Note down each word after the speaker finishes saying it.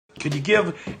Could you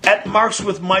give at Marks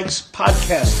with Mike's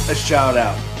podcast a shout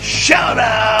out? Shout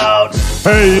out!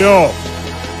 Hey yo!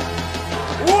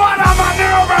 What a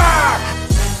maneuver!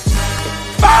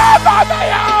 Mamma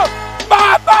mia!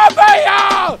 Mamma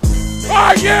mia!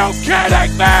 Are you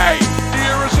kidding me? The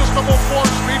irresistible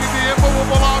force meeting the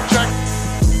immovable object.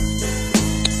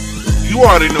 You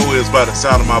already know it's by the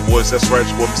sound of my voice. That's right,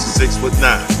 your boy Mr.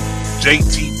 6'9".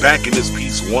 JT back in this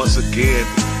piece once again.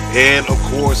 And of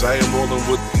course, I am rolling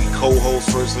with the co-host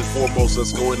first and foremost.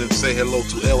 Let's go in and say hello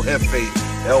to El Jefe,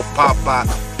 El Papa,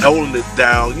 holding it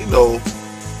down. You know,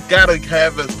 gotta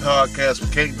have a podcast. We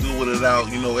can't do it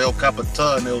without, you know, El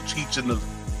Capitan, El Cheech in the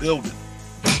building.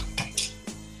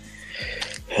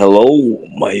 Hello,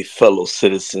 my fellow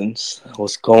citizens.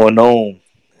 What's going on?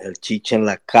 El Cheech en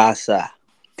la casa,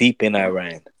 deep in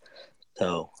Iran.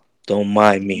 So, don't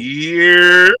mind me.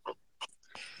 Yeah.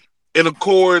 And of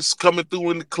course, coming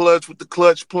through in the clutch with the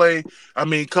clutch play. I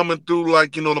mean, coming through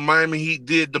like, you know, the Miami Heat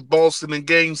did to Boston in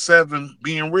Game 7,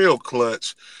 being real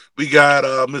clutch. We got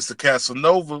Mr.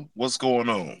 Casanova. What's going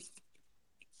on?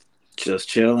 Just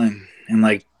chilling. And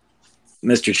like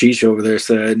Mr. Cheech over there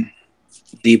said,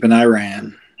 deep in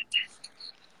Iran.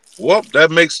 Well,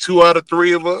 that makes 2 out of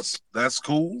 3 of us. That's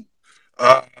cool.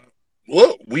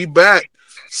 Well, we back.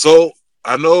 So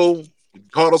I know you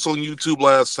caught us on YouTube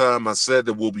last time. I said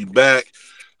that we'll be back.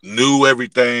 New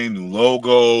everything, new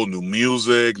logo, new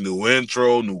music, new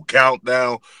intro, new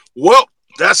countdown. Well,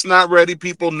 that's not ready,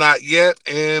 people, not yet.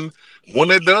 And when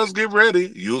it does get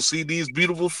ready, you'll see these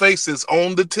beautiful faces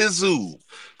on the Tizoo.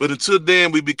 But until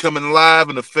then, we be coming live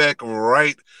in effect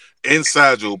right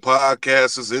inside your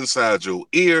podcasts, inside your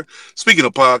ear. Speaking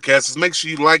of podcasts, make sure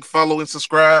you like, follow, and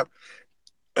subscribe.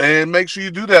 And make sure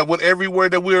you do that with everywhere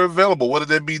that we're available, whether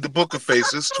that be the Book of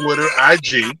Faces, Twitter,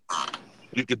 IG.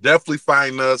 You can definitely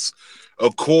find us,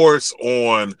 of course,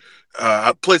 on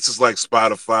places like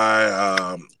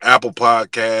Spotify, Apple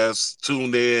Podcasts,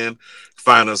 TuneIn.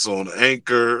 Find us on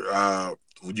Anchor.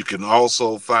 You can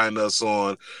also find us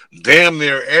on damn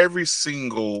near every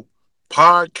single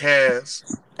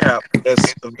podcast app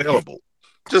that's available.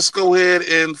 Just go ahead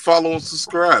and follow and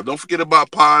subscribe. Don't forget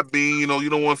about Podbean. You know, you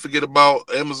don't want to forget about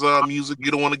Amazon Music.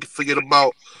 You don't want to forget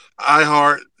about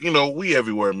iHeart. You know, we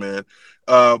everywhere, man.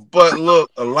 But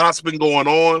look, a lot's been going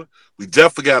on. We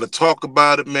definitely got to talk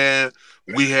about it, man.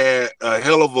 We had a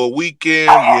hell of a weekend.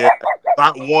 We had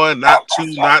not 1, not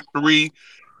 2, not 3,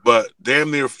 but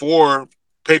damn near 4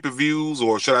 pay-per-views,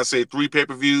 or should I say 3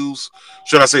 pay-per-views?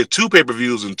 Should I say 2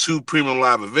 pay-per-views and 2 premium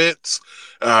live events?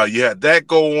 You had that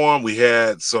go on. We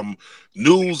had some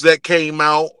news that came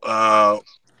out.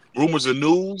 Rumors and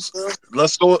news.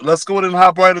 Let's go ahead and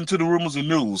hop right into the rumors and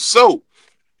news. So,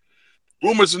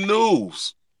 rumors and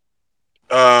news.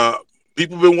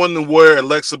 People been wondering where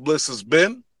Alexa Bliss has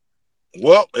been.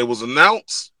 Well, it was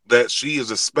announced that she is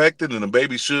expected and the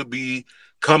baby should be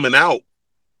coming out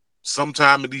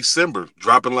sometime in December,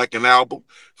 dropping like an album.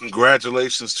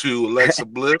 Congratulations to Alexa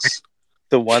Bliss.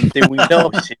 The one thing we know,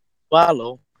 she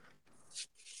swallow.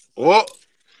 Well,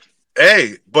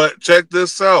 hey, but check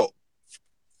this out.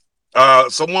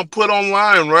 Someone put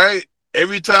online, right?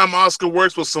 Every time Oscar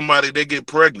works with somebody, they get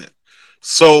pregnant.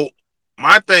 So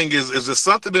my thing is there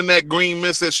something in that green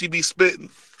mist that she be spitting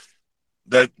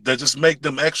that just make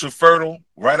them extra fertile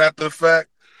right after the fact?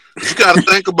 You got to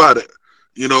think about it.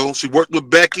 You know, she worked with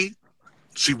Becky.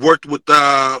 She worked with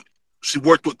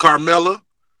Carmella.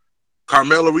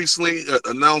 Carmella recently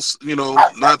announced, you know,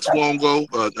 not too long ago,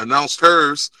 announced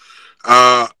hers.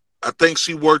 I think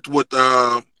she worked with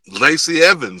Lacey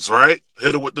Evans, right?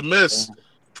 Hit her with the miss.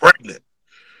 Pregnant.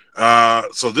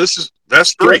 So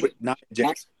that's 3. Not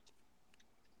Jackson.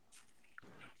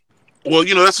 Well,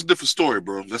 you know, that's a different story,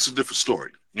 bro. That's a different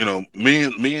story. You know, me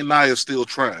and Nia still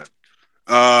trying.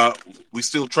 We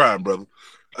still trying, brother.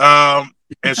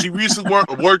 And she recently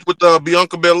worked with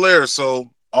Bianca Belair. So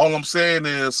all I'm saying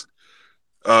is,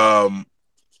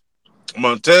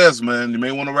 Montez, man, you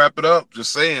may want to wrap it up.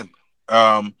 Just saying.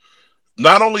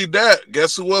 Not only that,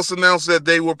 guess who else announced that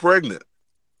they were pregnant?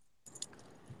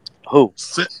 Who?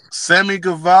 Sammy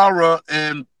Guevara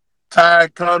and Ty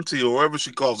Conti, or whatever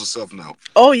she calls herself now.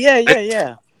 Oh,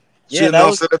 yeah. She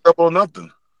announced that Double or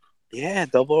Nothing. Yeah,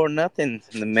 Double or Nothing.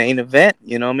 The main event,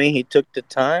 you know what I mean? He took the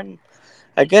time.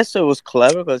 I guess it was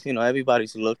clever because, you know,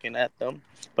 everybody's looking at them.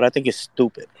 But I think it's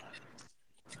stupid.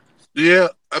 Yeah,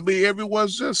 I mean,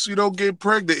 everyone's just, you know, getting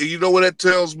pregnant. And you know what that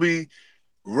tells me?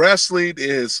 Wrestling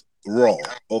is raw,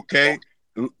 okay?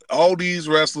 All these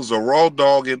wrestlers are raw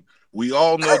dogging. We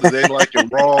all know that they like it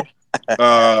raw.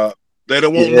 They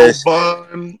don't want no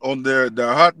bun on their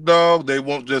hot dog. They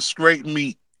want just straight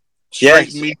meat.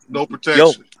 Straight meat, no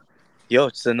protection. Yo,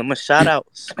 send them a shout out.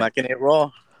 Smacking it raw.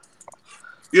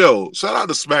 Yo, shout out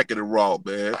to Smacking It Raw,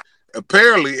 man.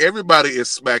 Apparently, everybody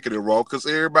is smacking it raw because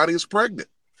everybody is pregnant.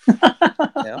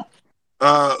 Yeah.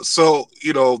 So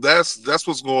that's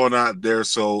what's going on there.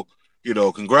 So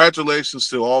congratulations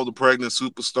to all the pregnant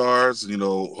superstars.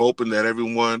 Hoping that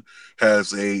everyone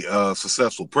has a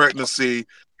successful pregnancy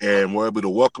and we're able to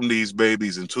welcome these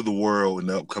babies into the world in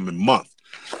the upcoming month.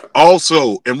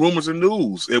 Also, in rumors and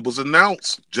news, it was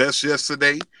announced just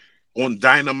yesterday on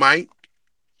Dynamite.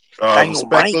 It was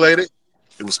Dynamite. speculated.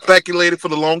 It was speculated for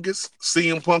the longest.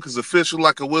 CM Punk is official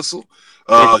like a whistle.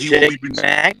 The He will chick be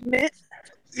magnet.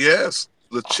 Yes,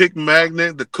 the chick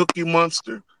magnet, the cookie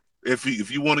monster, if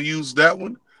you want to use that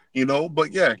one,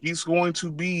 But yeah, he's going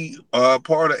to be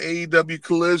part of AEW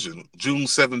Collision June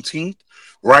 17th,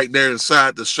 right there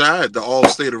inside the Shy at the All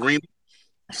State Arena.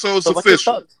 So it's So what's your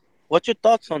official. thoughts? What's your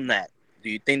thoughts on that? Do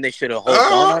you think they should have hold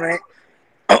on Uh, on it?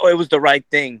 Oh, it was the right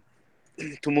thing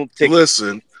to move tickets.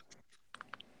 Listen,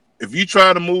 if you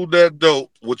try to move that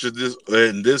dope, which is this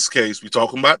in this case, we're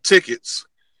talking about tickets.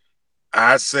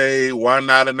 I say, why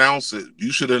not announce it?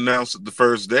 You should announce it the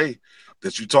first day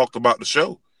that you talked about the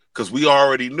show, because we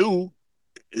already knew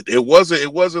it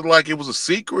wasn't like it was a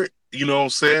secret. You know what I'm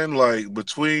saying? Like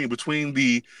between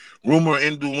the rumor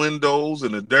innuendos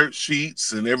and the dirt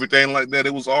sheets and everything like that,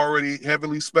 it was already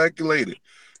heavily speculated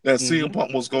that CM Hmm.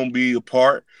 Punk was going to be a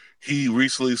part. He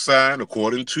recently signed,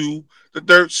 according to the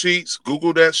dirt sheets.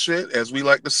 Google that shit, as we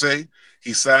like to say.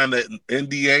 He signed an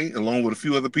NDA along with a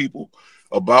few other people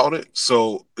about it.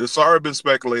 So it's already been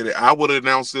speculated. I would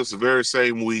announce this the very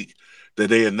same week that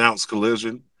they announced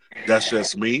Collision. That's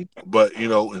just me. But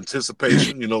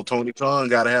anticipation, Tony Khan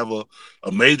gotta have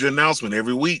a major announcement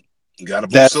every week. You gotta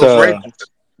boost That's those ratings.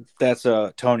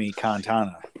 Tony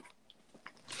Cantana.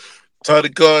 Tony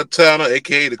Khan Tana,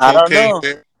 aka the I don't cocaine know.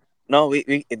 bear. No,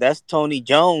 we that's Tony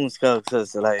Jones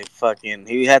because like fucking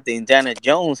he had the Indiana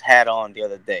Jones hat on the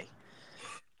other day.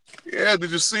 Yeah,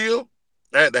 did you see him?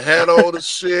 Had the hat all the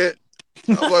shit.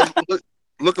 I was like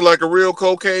looking like a real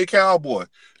cocaine cowboy.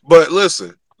 But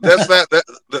listen, that's not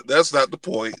the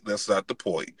point. That's not the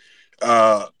point.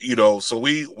 So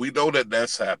we know that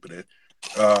that's happening.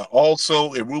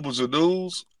 Also in rumors and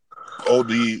news, on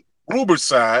the rumor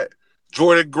side,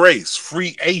 Jordan Grace,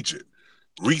 free agent,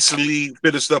 recently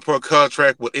finished up her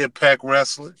contract with Impact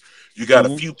Wrestling. You got a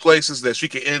Hmm. few places that she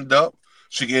can end up.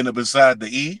 She can end up inside the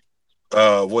E,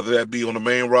 whether that be on the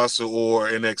main roster or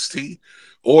NXT,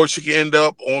 or she can end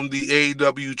up on the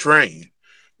AEW train.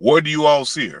 Where do you all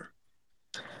see her?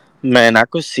 Man, I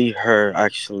could see her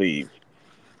actually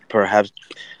perhaps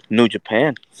New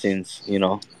Japan since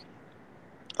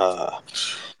uh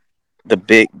the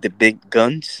big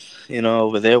guns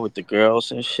over there with the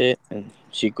girls and shit, and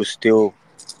she could still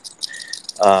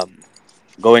um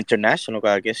go international.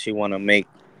 I guess she want to make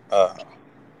uh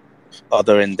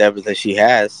other endeavors that she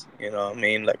has. You know what I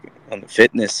mean, like on the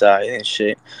fitness side and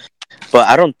shit. But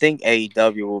I don't think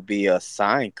AEW will be a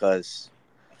sign because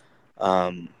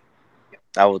um,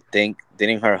 I would think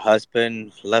didn't her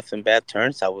husband left in bad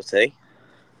terms? I would say.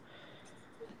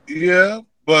 Yeah,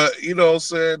 but what I'm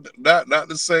saying, not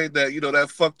to say that that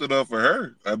fucked it up for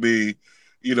her. I mean,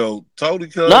 Tony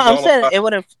No, Khan's I'm all saying about. it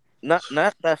wouldn't. Not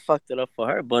that fucked it up for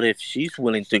her, but if she's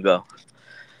willing to go,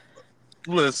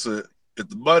 Listen, if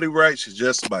the money right, she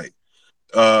just might.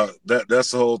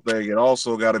 That's the whole thing. It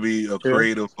also got to be true.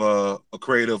 a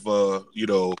creative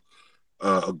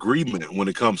agreement when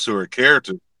it comes to her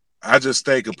character. I just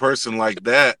think a person like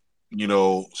that,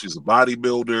 she's a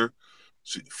bodybuilder,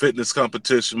 fitness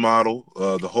competition model,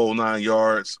 the whole 9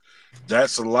 yards.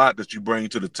 That's a lot that you bring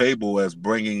to the table as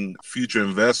bringing future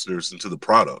investors into the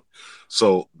product.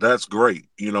 So that's great.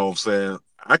 You know what I'm saying?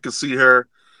 I can see her.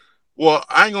 Well,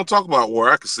 I ain't gonna talk about where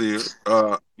I can see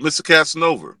her. Mr.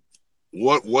 Casanova.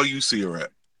 What do you see her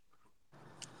at?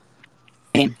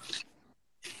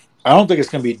 I don't think it's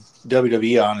going to be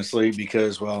WWE, honestly,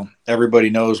 because, well, everybody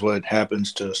knows what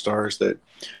happens to stars that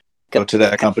go to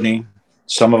that company.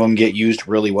 Some of them get used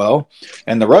really well,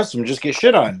 and the rest of them just get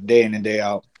shit on day in and day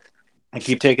out and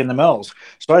keep taking the L's.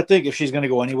 So I think if she's going to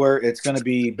go anywhere, it's going to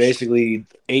be basically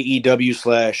AEW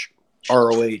slash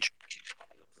ROH,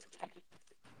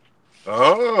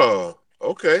 Oh,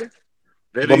 okay.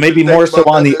 Didn't but even maybe think more so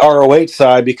about on that. the ROH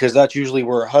side because that's usually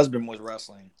where her husband was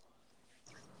wrestling.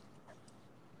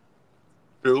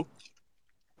 True,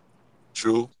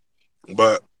 true.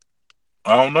 But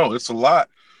I don't know. It's a lot.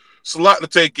 It's a lot to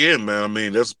take in, man. I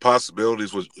mean, there's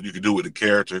possibilities what you can do with the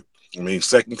character. I mean,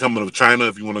 second coming of China,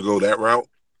 if you want to go that route,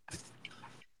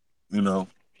 as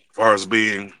far as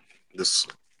being this,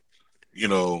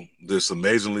 this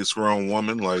amazingly strong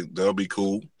woman, like that'll be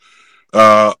cool.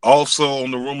 Also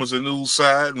on the rumors and news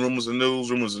side, rumors and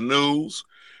news.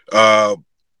 Uh,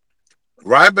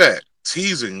 Ryback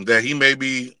teasing that he may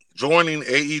be joining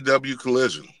AEW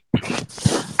Collision.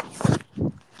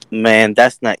 Man,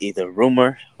 that's not either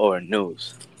rumor or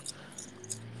news.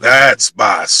 That's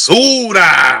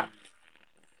basura.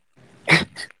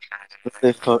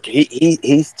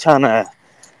 He's trying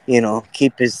to,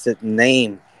 keep his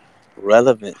name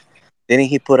relevant. Didn't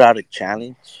he put out a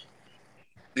challenge?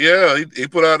 Yeah, he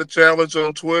put out a challenge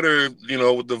on Twitter,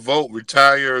 with the vote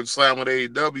retire and slam with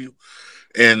AEW,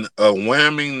 and a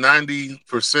whamming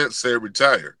 90% said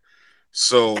retire.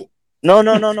 So, No,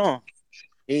 no, no, no.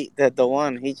 The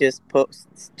one he just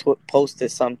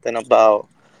posted something about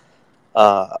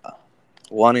uh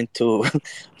wanting to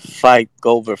fight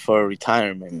Goldberg for a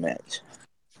retirement match.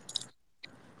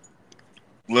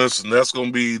 listen, that's going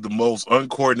to be the most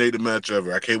uncoordinated match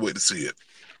ever. I can't wait to see it.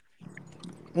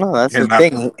 No, that's the And I,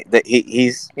 thing. That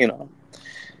he's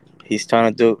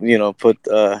trying to do put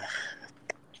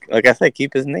like I said,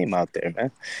 keep his name out there,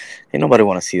 man. Ain't nobody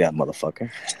want to see that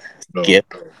motherfucker. no, Skip.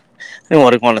 Ain't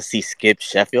nobody want to see Skip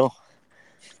Sheffield.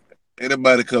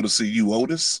 anybody come to see you,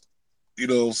 Otis? You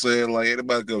know what I'm saying? Like,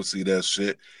 anybody come see that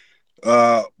shit.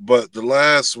 But the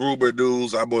last rumor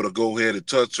news I'm going to go ahead and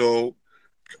touch on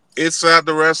inside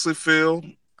the wrestling field.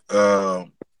 Uh,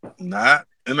 Not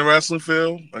in the wrestling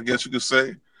field, I guess you could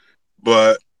say.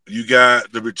 But you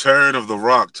got the return of The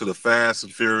Rock to the Fast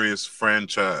and Furious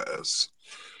franchise.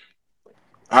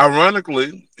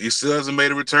 Ironically, he still hasn't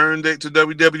made a return date to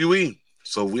WWE.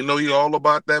 So we know you all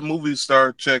about that movie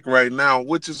star check right now,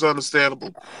 which is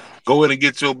understandable. Go in and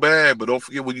get your bag, but don't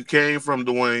forget where you came from,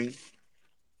 Dwayne.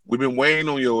 We've been waiting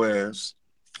on your ass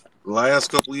the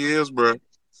last couple of years, bro.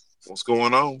 What's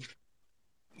going on?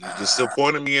 You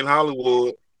disappointed me in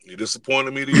Hollywood. You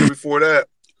disappointed me the year before that.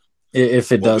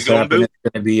 If it What we does gonna happen,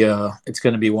 do? it's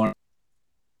gonna be one.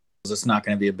 It's not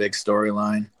gonna be a big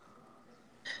storyline.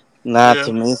 Nah, Yeah,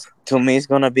 to me, it's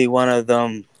gonna be one of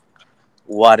them.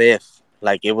 What if,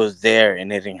 like, it was there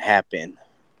and it didn't happen?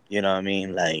 You know what I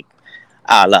mean? Like,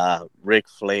 a la Ric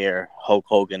Flair, Hulk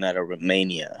Hogan at a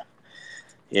Romania.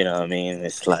 You know what I mean?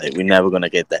 It's like we're never gonna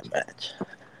get that match.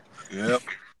 yep.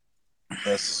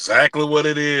 That's exactly what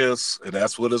it is, and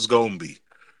that's what it's gonna be.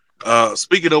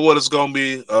 Speaking of what it's gonna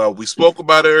be, we spoke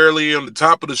about it earlier on the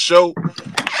top of the show.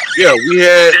 Yeah, we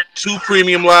had two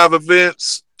premium live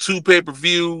events, two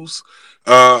pay-per-views.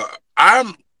 Uh, I'm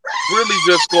really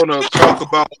just gonna talk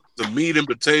about the meat and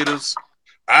potatoes.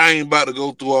 I ain't about to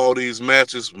go through all these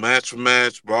matches, match for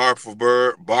match, bar for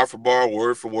bar,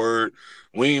 word for word.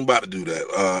 We ain't about to do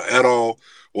that at all.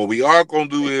 What we are gonna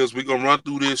do is we're gonna run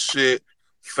through this shit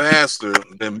faster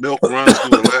than milk runs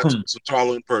through a lactose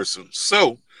intolerant person.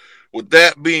 So, with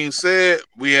that being said,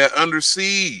 we had Under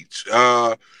Siege,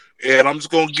 and I'm just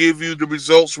gonna give you the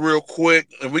results real quick,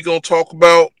 and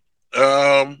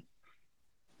um,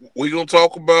 we're gonna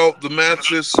talk about the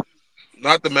matches,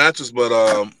 not the matches, but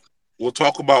we'll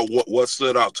talk about what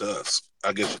stood out to us.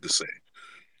 I guess you could say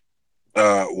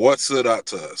what stood out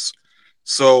to us.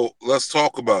 So let's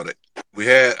talk about it. We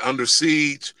had Under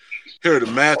Siege. Here are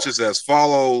the matches as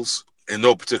follows in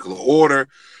no particular order.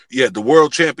 You had the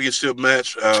World Championship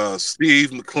match,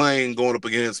 Steve McLean going up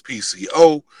against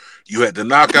PCO. You had the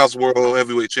Knockouts World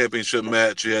Heavyweight Championship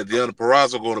match. You had Deanna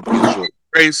Purrazzo going up against Jordan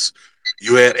Grace.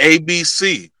 You had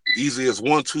ABC, easy as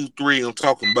one, two, three. I'm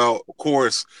talking about, of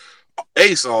course,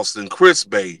 Ace Austin, Chris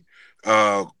Bay,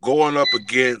 going up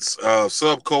against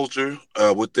Subculture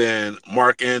within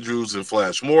Mark Andrews and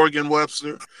Flash Morgan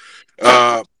Webster.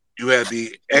 Uh, you had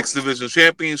the X Division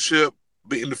Championship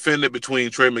being defended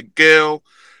between Trey Miguel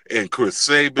and Chris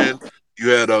Sabin. You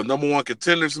had a number one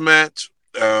contenders match.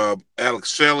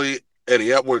 Alex Shelley,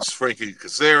 Eddie Edwards, Frankie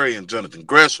Kazarian, and Jonathan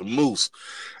Gresham Moose.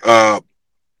 Uh,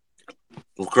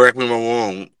 Correct me if I'm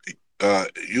wrong.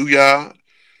 Yuya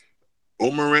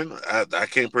Umarin, I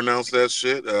can't pronounce that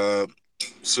shit.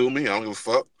 Sue me, I don't give a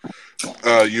fuck.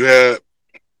 You had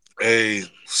a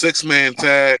 6-man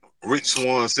tag, Rich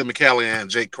Swan, Simon Callahan,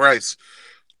 Jake Christ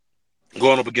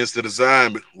going up against the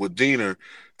design with Diener,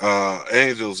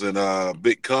 Angels, and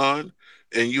Big Con.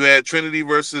 And you had Trinity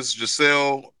versus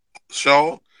Giselle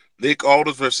Shaw, Nick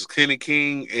Aldis versus Kenny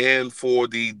King, and for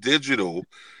the digital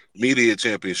media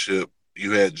championship,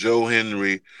 you had Joe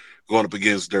Henry going up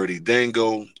against Dirty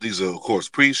Dango. These are, of course,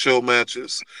 pre-show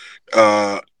matches.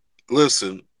 Uh,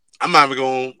 Listen, I'm not even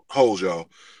going to hold y'all.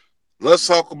 Let's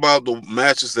talk about the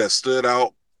matches that stood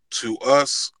out to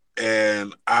us.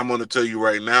 And I'm going to tell you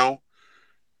right now,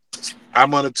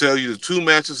 I'm going to tell you the two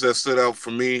matches that stood out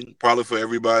for me, probably for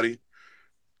everybody.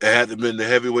 It had to have been the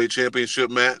heavyweight championship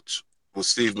match with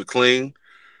Steve McLean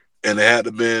and it had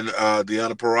to been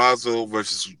Deanna Purrazzo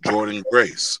versus Jordan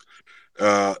Grace.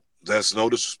 That's no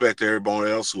disrespect to everyone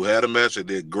else who had a match. They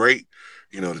did great.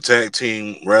 You know, the tag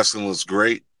team wrestling was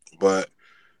great, but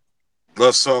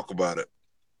let's talk about it.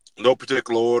 No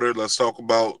particular order. Let's talk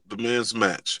about the men's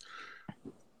match.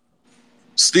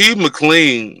 Steve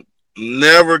McLean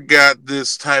never got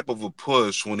this type of a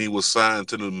push when he was signed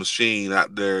to the machine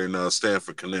out there in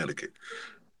Stamford, Connecticut.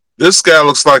 This guy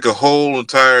looks like a whole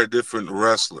entire different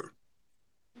wrestler,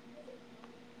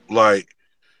 like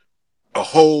a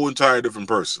whole entire different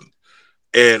person.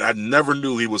 And I never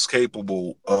knew he was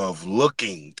capable of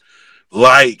looking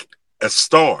like a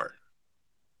star.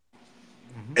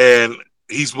 And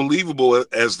he's believable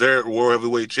as their world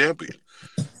heavyweight champion.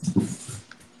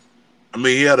 I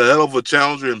mean, he had a hell of a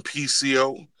challenger in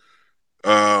PCO.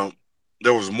 Um,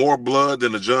 there was more blood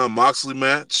than the John Moxley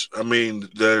match. I mean,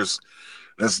 there's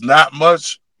not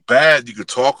much bad you could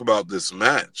talk about this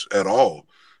match at all.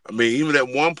 I mean, even at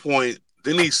one point,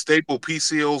 didn't he staple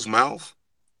PCO's mouth?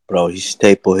 Bro, he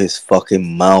stapled his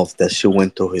fucking mouth. That shit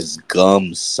went through his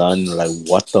gums, son. Like,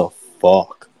 what the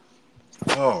fuck?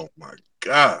 Oh my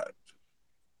god,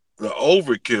 the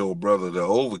overkill, brother, the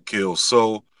overkill.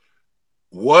 So,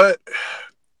 what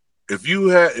if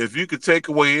you could take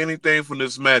away anything from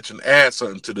this match and add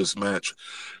something to this match?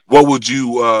 What would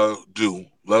you do?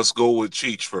 Let's go with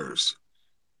Cheech first.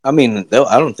 I mean,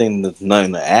 I don't think there's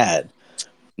nothing to add.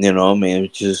 You know, I mean,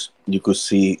 it's just you could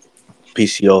see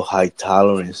PCO high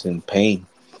tolerance and pain,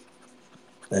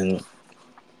 and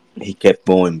he kept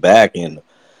going back. And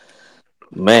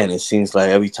man, it seems like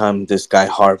every time this guy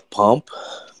hard pump,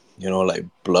 you know, like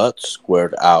blood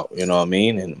squared out. You know what I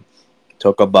mean? And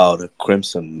talk about a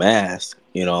crimson mask.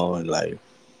 You know, and like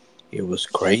it was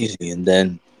crazy. And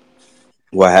then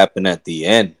what happened at the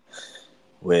end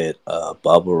with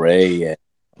Bubba Ray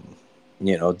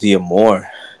and Dia Moore,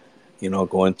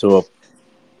 going through a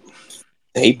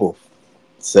table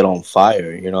set on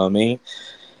fire. You know what I mean?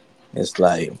 It's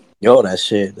like, yo, that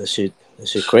shit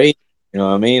crazy. You know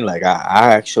what I mean? Like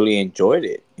I actually enjoyed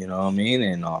it. You know what I mean?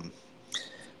 And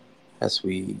as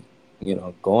we,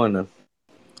 going to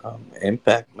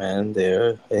Impact, man,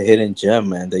 they're a hidden gem,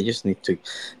 man. They just need to.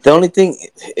 The only thing,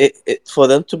 for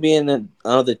them to be in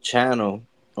another channel,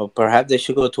 or perhaps they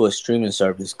should go to a streaming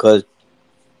service, because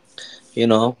you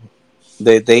know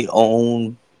they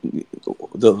own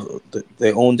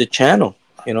they own the channel.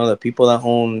 The people that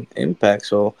own Impact,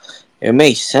 so it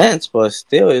makes sense, but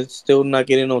still, it's still not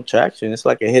getting no traction. It's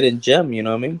like a hidden gem. You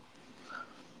know what I mean?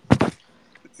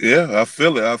 Yeah, I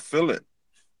feel it. I feel it.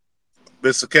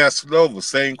 Mr. Casanova,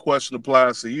 same question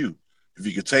applies to you. If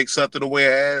you could take something away,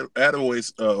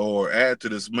 or add to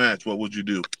this match, what would you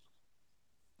do?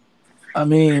 I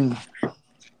mean,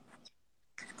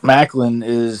 Macklin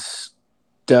is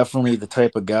definitely the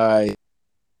type of guy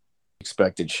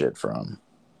expected shit from.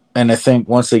 And I think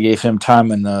once they gave him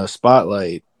time in the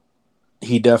spotlight,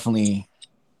 he definitely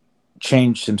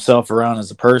changed himself around as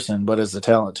a person, but as a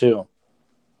talent too.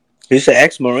 He's an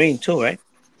ex-Marine too, right?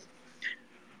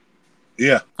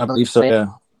 Yeah, I believe so. Yeah.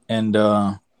 And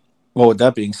well, with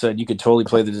that being said, you could totally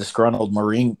play the disgruntled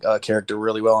Marine character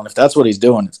really well. And if that's what he's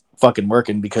doing, it's fucking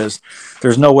working, because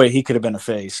there's no way he could have been a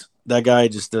face. That guy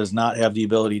just does not have the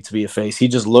ability to be a face. He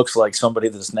just looks like somebody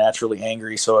that's naturally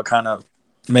angry, so it kind of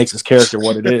makes his character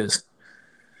what it is.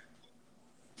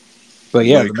 But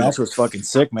yeah, the match was fucking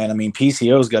sick, man. I mean,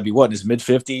 PCO's got to be, what, in his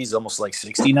mid-50s, almost like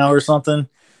 60 now or something.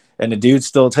 And the dude's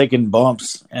still taking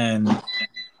bumps. And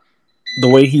the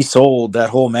way he sold that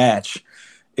whole match,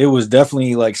 it was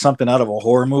definitely like something out of a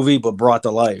horror movie, but brought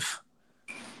to life.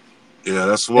 Yeah,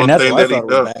 that's one thing that he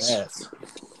does. Badass.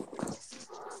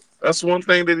 That's one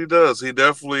thing that he does. He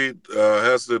definitely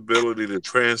has the ability to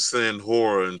transcend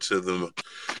horror into the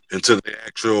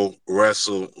actual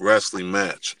wrestling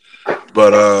match.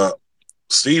 But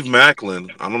Steve Macklin,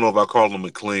 I don't know if I called him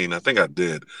McLean. I think I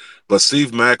did. But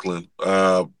Steve Macklin,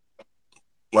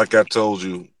 like I told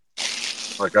you,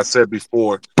 like I said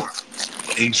before,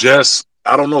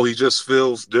 I don't know, he just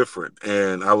feels different.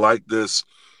 And I like this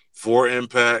for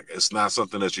Impact. It's not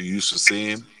something that you're used to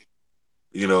seeing.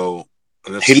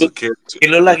 This He is a looked character. he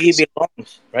looked like he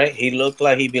belongs, right? He looked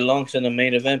like he belongs in the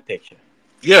main event picture.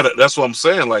 Yeah, that's what I'm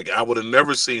saying. Like, I would have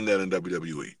never seen that in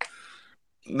WWE.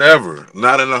 Never.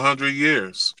 Not in 100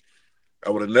 years. I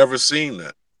would have never seen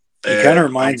that. He kind of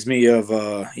reminds me of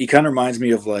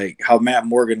like how Matt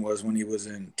Morgan was when he was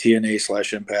in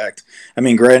TNA/Impact. I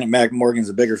mean, granted, Matt Morgan's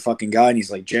a bigger fucking guy and he's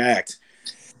like jacked,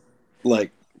 like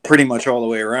pretty much all the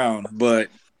way around. But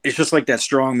it's just like that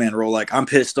strongman role. Like, I'm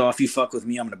pissed off, you fuck with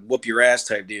me, I'm gonna whoop your ass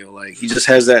type deal. Like, he just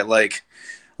has that like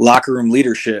locker room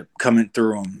leadership coming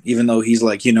through him, even though he's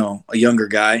like, a younger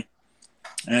guy.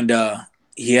 And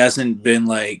he hasn't been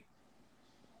like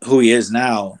who he is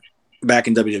now back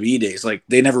in WWE days. Like,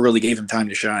 they never really gave him time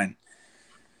to shine.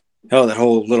 Hell, that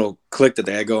whole little clique that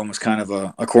they had going was kind of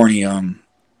a corny,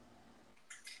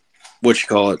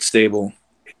 stable.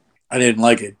 I didn't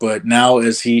like it. But now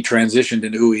as he transitioned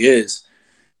into who he is,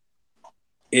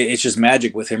 it's just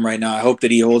magic with him right now. I hope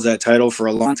that he holds that title for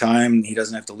a long time. He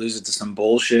doesn't have to lose it to some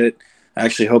bullshit. I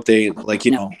actually hope they,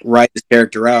 write his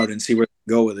character out and see where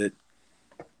they go with it.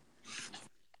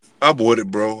 I'm with it,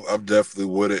 bro. I'm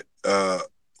definitely with it. Of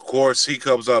course, he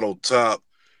comes out on top,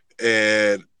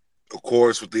 and of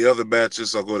course, with the other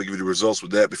matches, I'm going to give you the results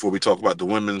with that before we talk about the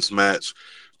women's match.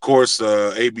 Of course,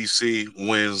 ABC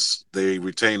wins. They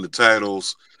retain the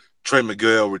titles. Trey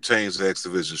Miguel retains the X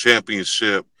Division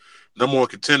Championship. Number one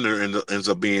contender ends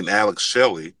up being Alex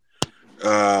Shelley.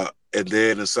 And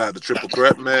then inside the triple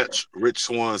threat match, Rich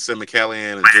Swann, Sami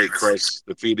Callihan, and Jake Crest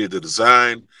defeated the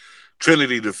Design.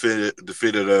 Trinity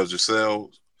defeated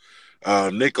Giselle.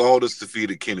 Nick Aldis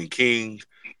defeated Kenny King.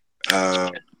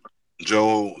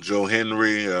 Joe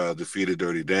Henry defeated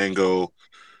Dirty Dango.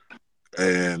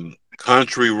 And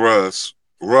Country Rush,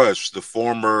 the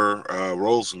former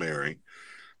Rosemary,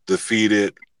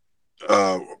 defeated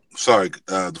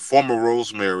the former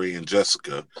Rosemary and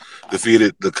Jessica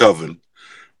defeated the Coven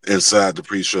inside the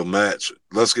pre-show match.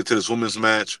 Let's get to this women's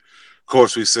match. Of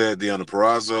course, we said Deonna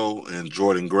Purrazzo and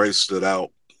Jordan Grace stood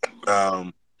out.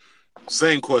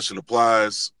 Same question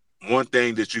applies. One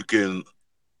thing that you can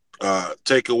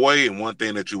take away and one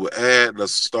thing that you would add.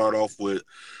 Let's start off with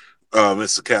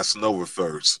Mr. Casanova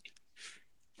first.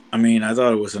 I mean, I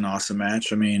thought it was an awesome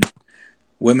match. I mean,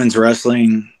 women's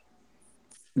wrestling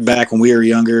back when we were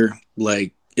younger,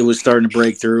 like, it was starting to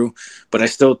break through, but I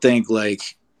still think like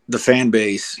the fan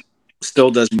base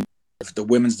still doesn't give the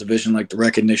women's division like the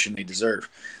recognition they deserve.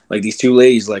 Like, these two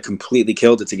ladies like completely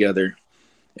killed it together.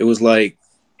 It was like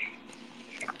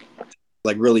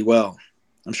really well.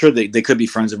 I'm sure they could be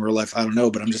friends in real life. I don't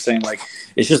know, but I'm just saying, like,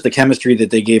 it's just the chemistry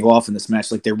that they gave off in this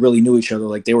match. Like, they really knew each other.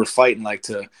 Like, they were fighting like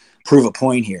to prove a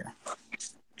point here.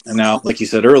 And now, like you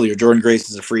said earlier, Jordan Grace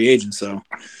is a free agent, so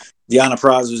Deonna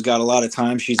Purrazzo's got a lot of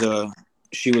time. She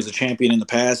was a champion in the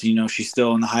past. She's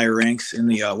still in the higher ranks in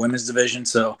the women's division.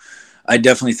 So I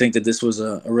definitely think that this was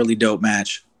a really dope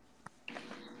match.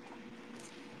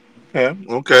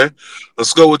 Okay.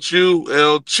 Let's go with you,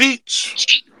 El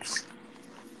Cheech.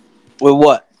 With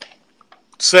what?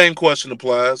 Same question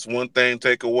applies. One thing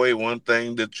take away, one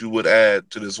thing that you would add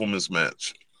to this women's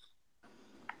match.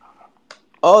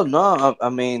 Oh no, I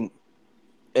mean,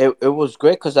 it was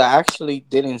great because I actually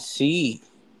didn't see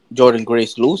Jordan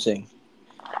Grace losing.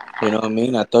 You know what I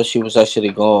mean? I thought she was actually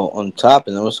going on top,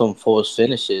 and there was some false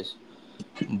finishes.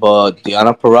 But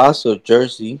Deonna Purrazzo,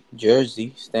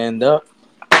 Jersey, stand up.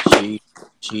 She,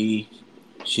 she,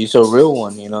 she's a real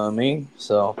one. You know what I mean?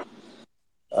 So,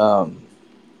 um,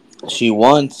 she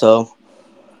won. So,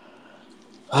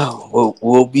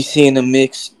 we'll be seeing a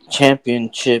mixed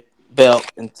championship belt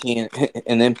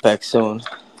in Impact soon.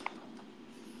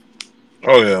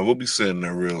 Oh yeah, we'll be seeing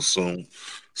that real soon.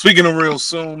 Speaking of real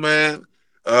soon, man,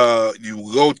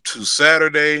 you go to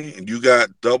Saturday and you got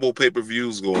double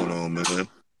pay-per-views going on, man.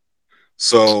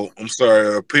 So I'm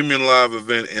sorry, a premium live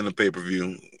event and a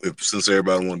pay-per-view, since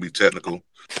everybody want to be technical.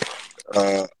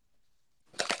 Uh,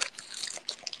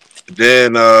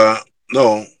 then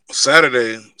no,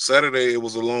 Saturday it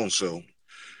was a lone show.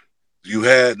 You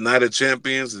had Night of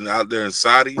Champions and out there in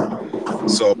Saudi.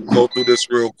 So go through this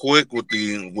real quick with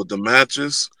the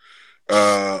matches.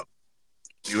 Uh,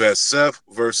 you had Seth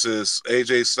versus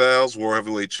AJ Styles, World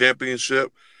Heavyweight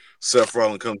Championship. Seth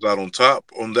Rollins comes out on top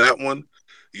on that one.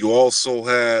 You also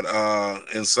had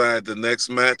inside the next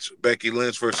match, Becky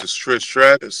Lynch versus Trish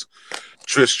Stratus.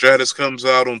 Trish Stratus comes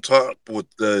out on top with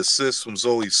the assist from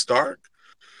Zoe Stark.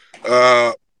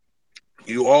 Uh,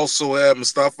 you also had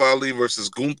Mustafa Ali versus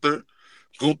Gunther.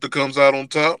 Gunther comes out on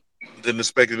top. Didn't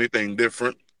expect anything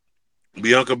different.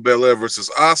 Bianca Belair versus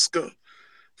Asuka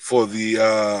for the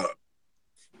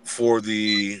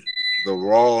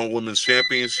Raw Women's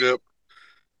Championship.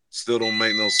 Still don't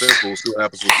make no sense, but we'll see what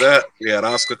happens with that. We had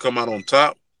Asuka come out on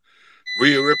top.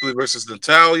 Rhea Ripley versus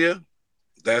Natalya.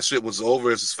 That shit was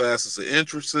over as fast as the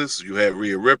entrances. You had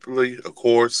Rhea Ripley, of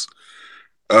course.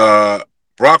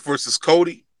 Brock versus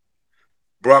Cody.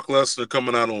 Brock Lesnar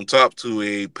coming out on top to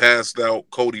a passed out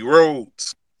Cody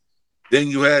Rhodes. Then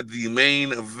you had the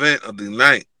main event of the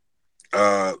night.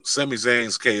 Sami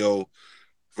Zayn's KO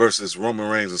versus Roman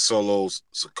Reigns and Solo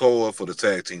Sikoa for the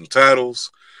tag team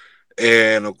titles.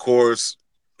 And of course,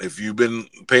 If you've been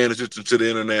paying attention to the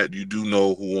internet, you do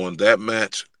know who won that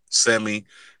match: Sammy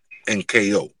and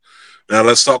KO. Now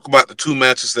let's talk about the two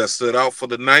matches that stood out for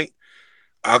the night.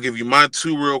 I'll give you my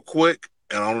two real quick,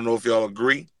 and I don't know if y'all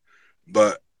agree,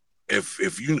 but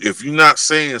if you're not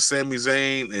saying Sami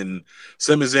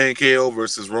Zayn KO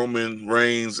versus Roman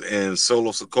Reigns and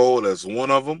Solo Sikoa, that's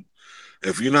one of them.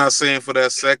 If you're not saying for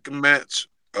that second match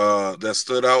that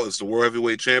stood out is the World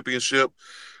Heavyweight Championship,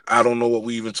 I don't know what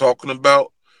we even talking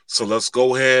about. So let's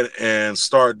go ahead and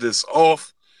start this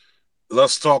off.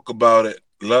 Let's talk about it.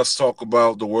 Let's talk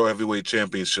about the World Heavyweight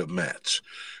Championship match.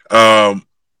 Um,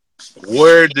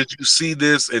 where did you see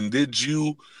this, and did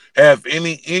you have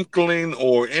any inkling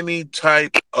or any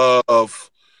type of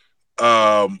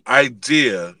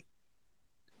idea,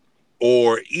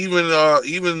 or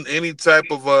even any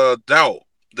type of doubt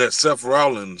that Seth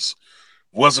Rollins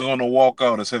wasn't going to walk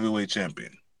out as heavyweight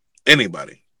champion?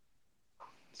 Anybody?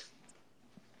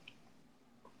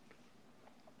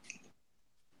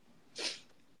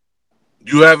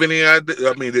 You have any idea?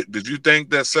 I mean, did you think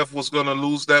that Seth was going to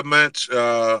lose that match,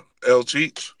 El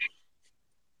Cheech?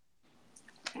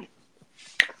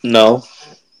 No,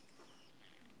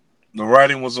 The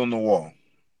writing was on the wall.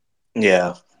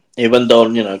 yeah. Even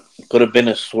though could have been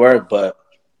a swerve, but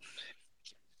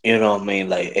what I mean,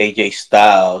 like AJ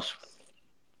Styles,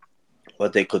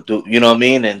 what they could do, what I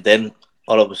mean, and then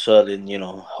all of a sudden,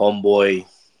 homeboy,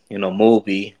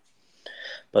 movie,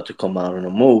 about to come out in a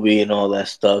movie and all that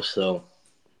stuff. So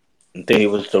I think it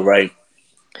was the right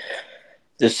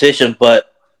decision,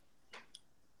 but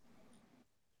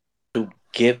to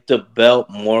give the belt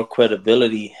more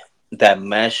credibility, that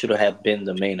match should have been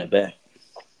the main event.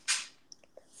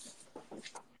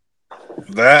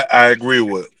 That I agree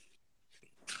with.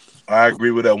 I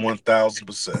agree with that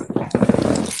 1,000%.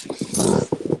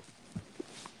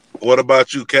 What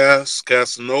about you,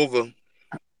 Casanova?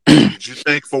 Did you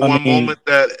think for I one mean, moment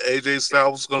that AJ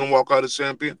Styles was going to walk out as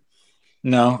champion?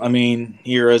 no, I mean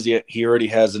he already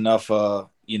has enough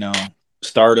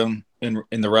stardom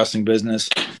in the wrestling business.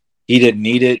 He didn't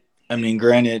need it. I mean,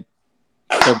 granted,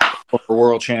 they're both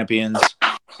world champions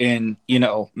in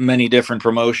many different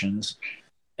promotions,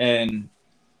 and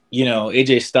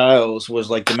AJ Styles was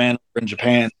like the man over in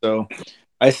Japan. So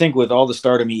I think with all the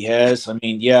stardom he has, I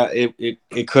mean, yeah,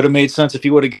 it could have made sense if he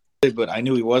would have get it, but I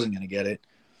knew he wasn't going to get it.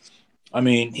 I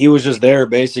mean, he was just there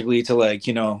basically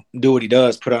to do what he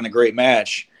does, put on a great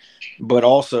match, but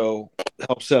also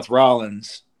help Seth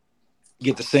Rollins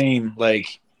get the same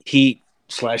heat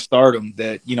slash stardom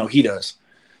that he does.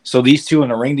 So these two in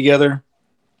the ring together,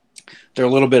 they're a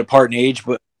little bit apart in age,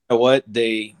 but you know what?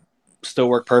 They still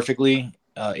work perfectly.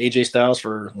 AJ Styles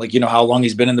for how long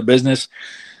he's been in the business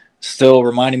still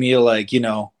reminded me of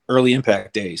early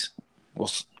Impact days. Well,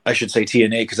 I should say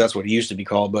TNA because that's what he used to be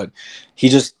called, but he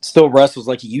just still wrestles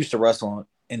like he used to wrestle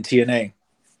in TNA.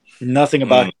 Nothing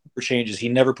about Mm, him ever changes. He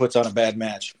never puts on a bad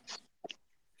match.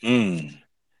 mm.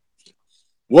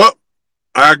 Well,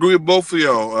 I agree with both of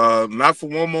y'all. Not for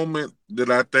one moment did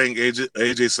I think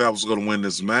AJ Styles was going to win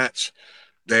this match.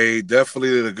 They definitely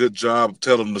did a good job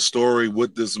telling the story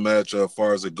with this match as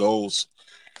far as it goes.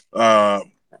 Uh,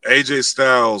 AJ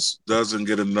Styles doesn't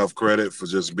get enough credit for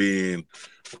just being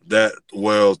that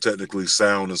well technically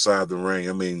sound inside the ring.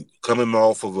 I mean, coming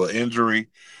off of an injury,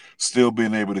 still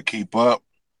being able to keep up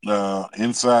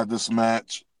inside this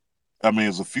match. I mean,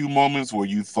 there's a few moments where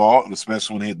you thought,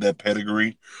 especially when he hit that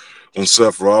pedigree on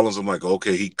Seth Rollins, I'm like,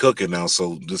 okay, he cooking now.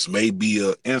 So this may be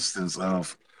a instance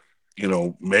of,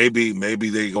 maybe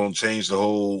they gonna change the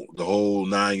whole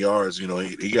 9 yards.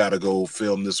 He got to go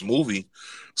film this movie.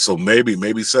 So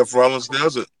maybe Seth Rollins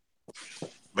doesn't.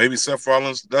 Maybe Seth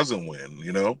Rollins doesn't win.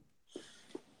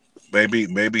 Maybe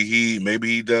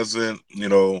he doesn't.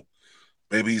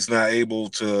 Maybe he's not able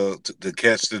to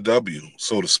catch the W,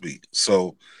 so to speak.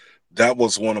 So that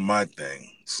was one of my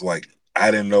things. Like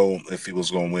I didn't know if he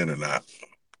was gonna win or not.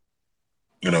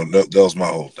 That was my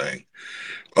whole thing.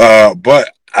 But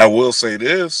I will say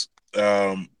this: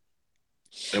 um,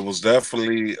 it was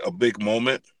definitely a big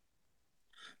moment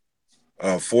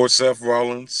for Seth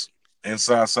Rollins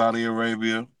inside Saudi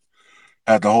Arabia.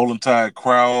 Had the whole entire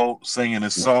crowd singing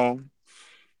his song.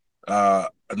 Uh,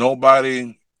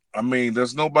 nobody. I mean,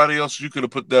 there's nobody else you could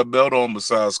have put that belt on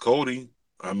besides Cody.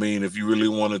 I mean, if you really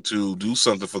wanted to do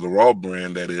something for the Raw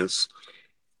brand, that is.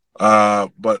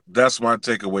 But that's my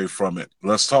takeaway from it.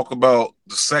 Let's talk about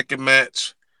the second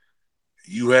match.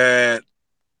 You had,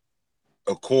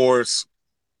 of course,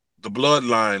 the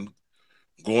Bloodline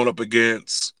going up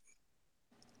against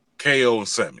KO and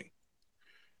Semi.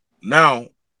 Now,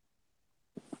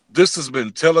 this has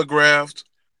been telegraphed.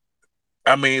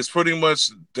 I mean, it's pretty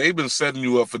much they've been setting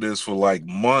you up for this for like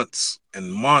months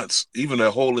and months, even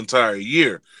a whole entire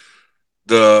year.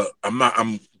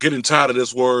 I'm getting tired of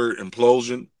this word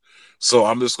implosion, so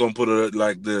I'm just gonna put it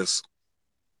like this: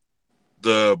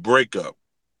 the breakup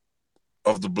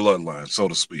of the bloodline, so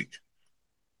to speak.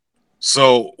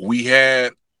 So we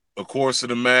had, of course, in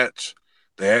the match,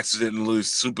 they accidentally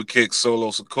super kick Solo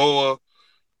Sokoa.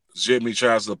 Jimmy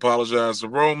tries to apologize to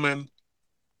Roman.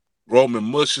 Roman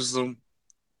mushes him.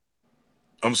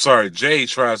 I'm sorry, Jay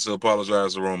tries to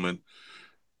apologize to Roman.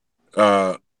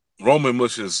 Uh, Roman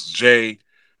mushes Jay.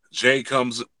 Jay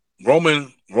comes.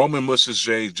 Roman mushes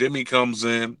Jay. Jimmy comes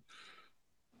in.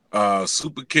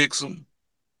 Super kicks him.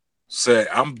 Say,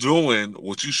 I'm doing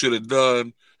what you should have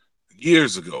done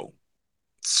years ago.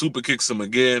 Super kicks him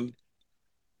again.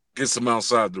 Gets him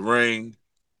outside the ring.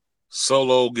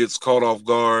 Solo gets caught off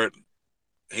guard.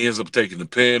 He ends up taking the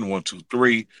pin. 1, 2,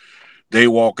 3. They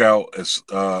walk out as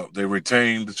they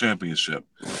retain the championship.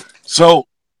 So,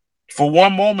 for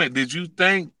one moment, did you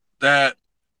think that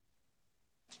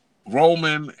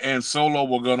Roman and Solo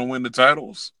were going to win the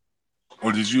titles?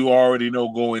 Or did you already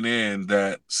know going in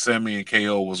that Sami and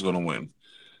KO was going to win?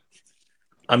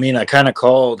 I mean, I kind of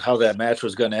called how that match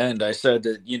was going to end. I said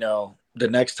that, the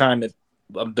next time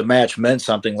the match meant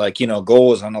something, like, goal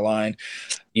was on the line,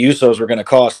 the Usos were going to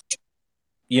cost,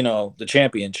 the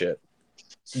championship.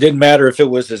 Didn't matter if it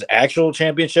was his actual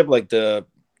championship, like the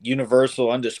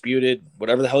Universal Undisputed,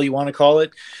 whatever the hell you want to call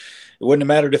it. It wouldn't have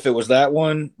mattered if it was that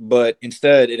one, but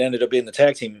instead it ended up being the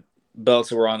tag team belts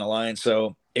that were on the line.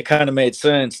 So it kind of made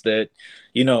sense that,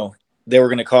 they were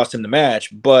going to cost him the match.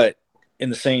 But in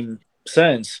the same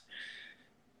sense,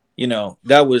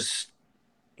 that was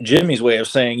Jimmy's way of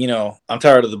saying, I'm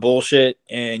tired of the bullshit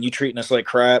and you treating us like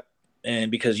crap. And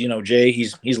because, Jay,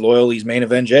 he's loyal, he's main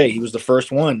event Jay. He was the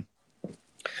first one,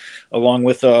 along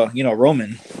with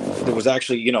Roman, that was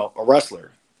actually, a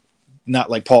wrestler, not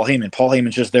like Paul Heyman. Paul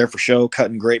Heyman's just there for show,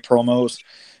 cutting great promos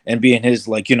and being his,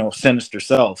 like, sinister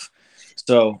self.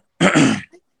 So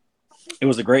it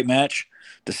was a great match.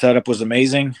 The setup was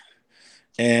amazing.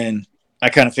 And I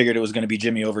kind of figured it was going to be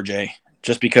Jimmy over Jay,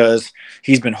 just because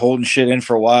he's been holding shit in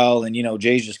for a while. And,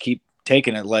 Jay's just keep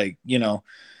taking it like,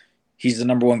 he's the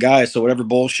number one guy. So whatever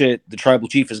bullshit the tribal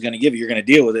chief is going to give you, you're going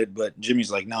to deal with it. But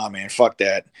Jimmy's like, nah, man, fuck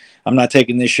that. I'm not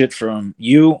taking this shit from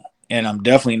you. And I'm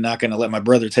definitely not going to let my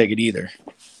brother take it either.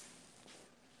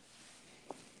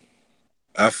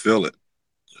 I feel it.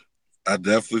 I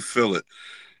definitely feel it.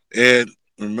 And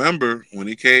remember, when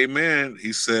he came in,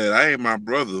 he said, I ain't my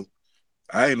brother.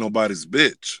 I ain't nobody's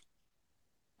bitch.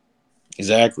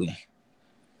 Exactly.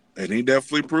 And he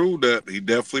definitely proved that. He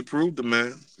definitely proved it,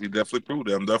 man. He definitely proved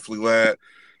it. I'm definitely glad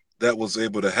that was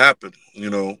able to happen.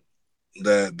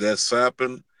 That's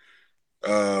happened.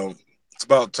 It's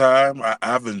about time.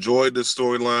 I've enjoyed this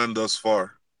storyline thus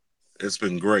far. It's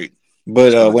been great. But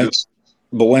It's been a when good.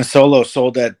 But when Solo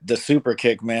sold that the super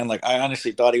kick, man, like I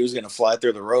honestly thought he was gonna fly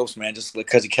through the ropes, man, just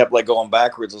because he kept like going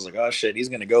backwards. I was like, oh shit, he's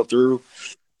gonna go through.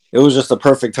 It was just the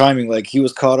perfect timing. Like he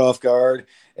was caught off guard,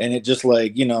 and it just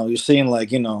like you're seeing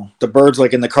like the birds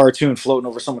like in the cartoon floating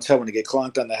over someone's head when they get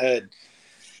clonked on the head.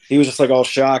 He was just like all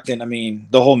shocked, and I mean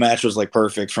the whole match was like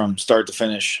perfect from start to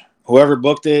finish. Whoever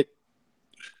booked it,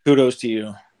 kudos to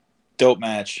you. Dope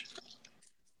match.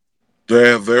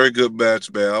 They're a very good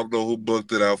match, man. I don't know who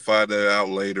booked it. I'll find that out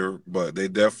later, but they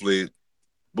definitely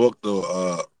booked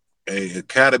a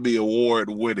Academy Award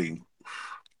winning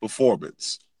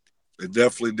performance. They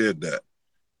definitely did that.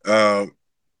 Um,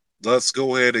 let's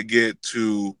go ahead and get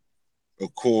to,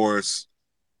 of course,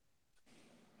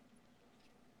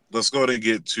 let's go ahead and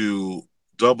get to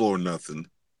Double or Nothing.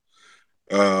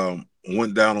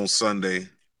 Went down on Sunday.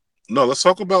 No, let's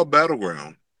talk about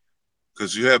Battleground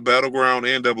because you have Battleground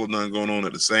and Double or Nothing going on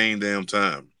at the same damn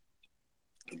time.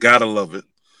 Gotta love it.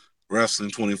 Wrestling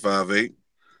 25/8.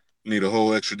 Need a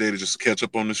whole extra day to just catch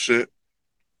up on this shit.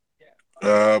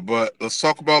 But let's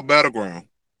talk about Battleground.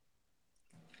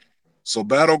 So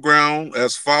Battleground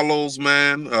as follows,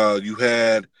 man. You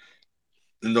had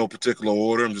in no particular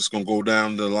order. I'm just gonna go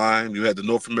down the line. You had the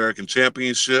North American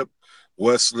Championship,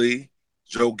 Wesley,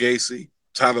 Joe Gacy,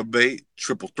 Tyler Bate,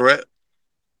 triple threat.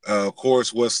 Of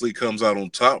course, Wesley comes out on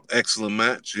top. Excellent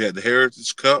match. You had the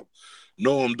Heritage Cup,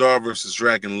 Noam Dar versus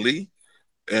Dragon Lee,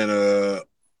 and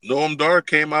Noam Dar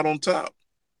came out on top.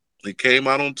 He came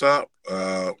out on top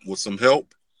with some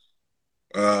help.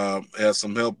 Had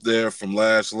some help there from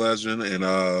Lash Legend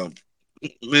and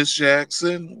Miss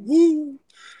Jackson. Woo!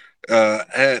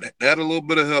 Had a little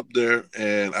bit of help there,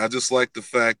 and I just like the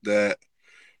fact that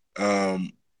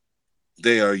um,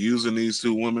 they are using these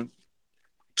two women,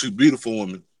 two beautiful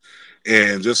women,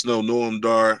 And just know Noam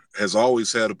Dar has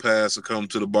always had a pass to come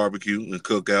to the barbecue and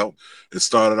cook out. It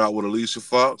started out with Alicia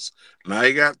Fox. Now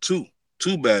he got two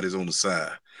baddies on the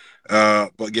side.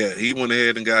 But yeah, he went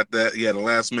ahead and got that. He had a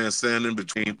last man standing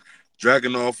between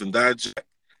Dragunov and Dijak.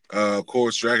 Of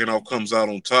course, Dragunov comes out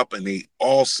on top in a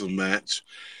awesome match.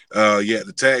 Yeah,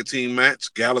 the tag team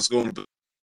match. Gallus going to the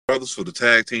brothers for the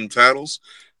tag team titles.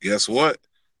 Guess what?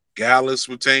 Gallus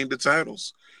retained the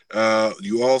titles.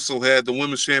 You also had the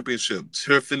women's championship.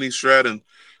 Tiffany Stratton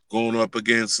going up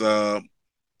against how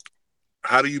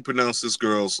do you pronounce this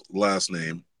girl's last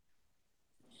name?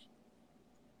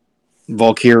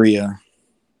 Valkyria.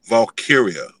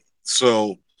 Valkyria.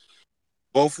 So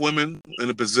both women in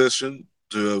a position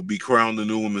to be crowned the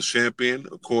new women's champion.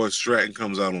 Of course, Stratton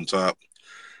comes out on top.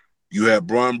 You have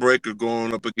Braun Breaker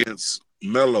going up against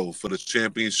Mello for the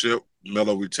championship.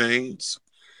 Mello retains.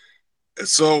 And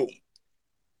so,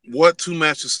 what two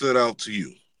matches stood out to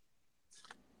you?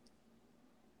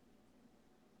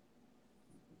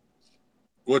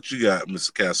 What you got,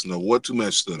 Mr. Casanova? What two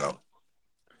matches stood out?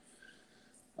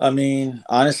 I mean,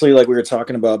 honestly, like we were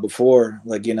talking about before,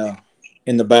 like,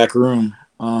 in the back room,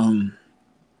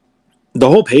 the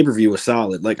whole pay per view was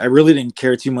solid. Like, I really didn't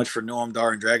care too much for Noam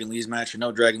Dar and Dragon Lee's match. I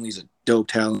know Dragon Lee's a dope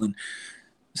talent.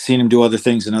 Seen him do other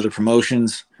things in other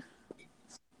promotions,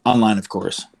 online, of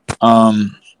course.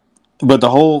 Um, but the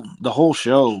whole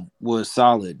show was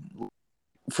solid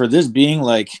for this being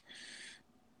like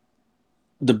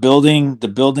the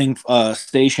building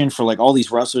station for like all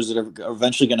these wrestlers that are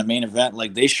eventually going to main event.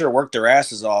 Like, they sure worked their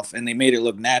asses off and they made it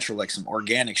look natural, like some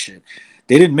organic shit.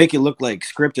 They didn't make it look like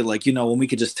scripted, like, when we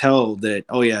could just tell that,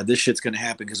 oh yeah, this shit's going to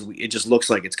happen because it just looks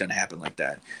like it's going to happen like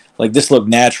that. Like, this looked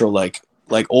natural, like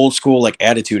old school, like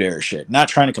attitude era shit. Not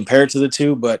trying to compare it to the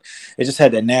two, but it just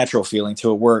had that natural feeling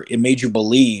to it where it made you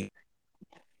believe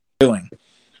doing.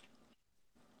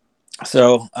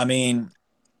 So I mean,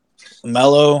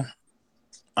 Mello,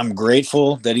 I'm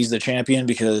grateful that he's the champion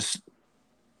because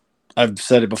I've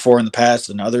said it before in the past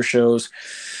and other shows.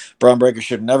 Braun Breaker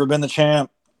should have never been the champ.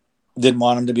 Didn't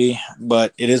want him to be,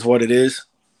 but it is what it is.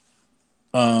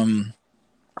 Um,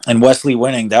 and Wesley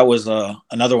winning, that was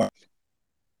another one.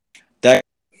 That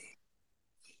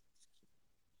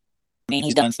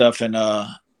he's done stuff in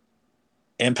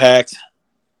Impact.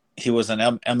 He was an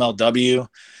MLW,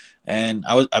 and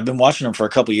I've been watching him for a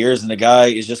couple years, and the guy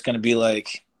is just going to be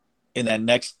like in that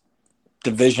next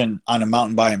division on a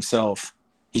mountain by himself.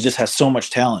 He just has so much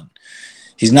talent.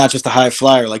 He's not just a high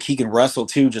flyer. Like, he can wrestle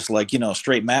too, just like,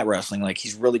 straight mat wrestling. Like,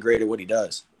 he's really great at what he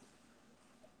does.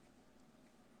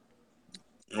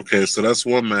 Okay, so that's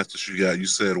one match that you got. You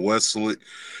said Wesley.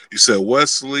 You said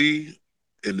Wesley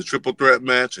in the triple threat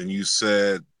match, and you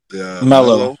said Mello.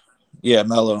 Mello. Yeah,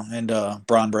 Mello and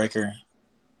Braun Breaker.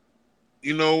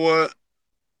 You know what?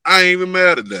 I ain't even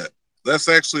mad at that. That's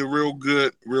actually a real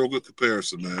good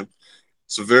comparison, man.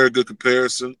 It's a very good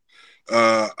comparison.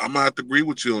 I'm gonna have to agree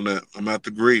with you on that. I'm gonna have to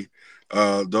agree.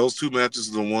 Those two matches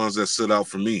are the ones that stood out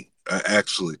for me,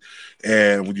 actually.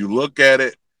 And when you look at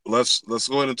it, let's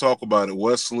go ahead and talk about it.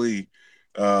 Wesley,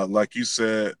 like you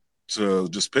said, to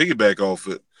just piggyback off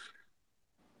it,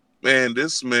 man,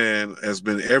 this man has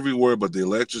been everywhere but the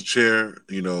electric chair.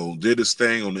 Did his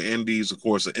thing on the Indies, of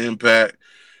course, the Impact.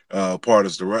 Part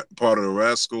of the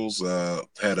Rascals.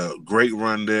 Had a great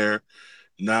run there.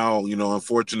 Now,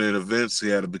 unfortunate events, he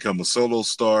had to become a solo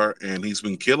star, and he's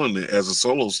been killing it as a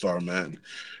solo star, man.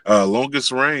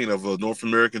 Longest reign of a North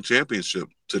American championship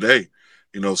today.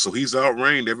 So he's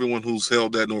outreigned everyone who's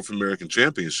held that North American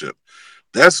championship.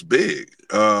 That's big.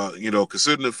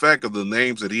 Considering the fact of the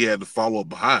names that he had to follow up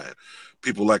behind.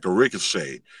 People like a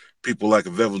Ricochet, people like a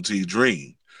Velveteen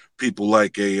Dream, people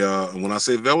like when I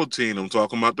say Velveteen, I'm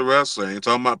talking about the wrestler. I ain't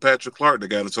talking about Patrick Clark that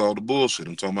got into all the bullshit.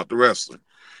 I'm talking about the wrestler.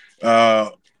 Uh,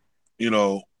 you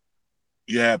know,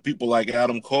 you have people like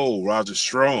Adam Cole, Roger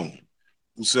Strong,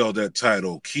 who held that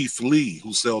title, Keith Lee,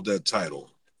 who held that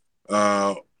title,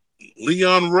 uh,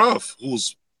 Leon Ruff,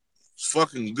 who's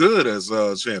fucking good as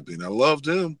a champion. I loved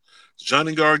him.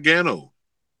 Johnny Gargano,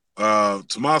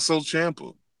 Tommaso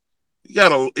Ciampa. He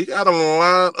got a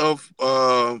lot of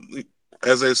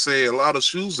as they say, a lot of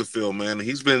shoes to fill, man.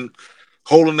 He's been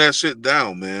holding that shit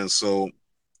down, man. So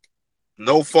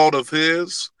no fault of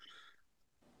his.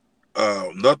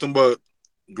 Nothing but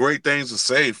great things to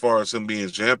say as far as him being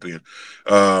champion.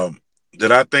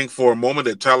 Did I think for a moment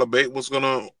that Tyler Bate was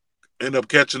gonna end up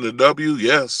catching the W?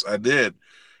 Yes, I did.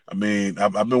 I mean,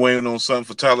 I've been waiting on something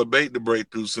for Tyler Bate to break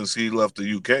through since he left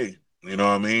the UK. You know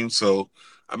what I mean? So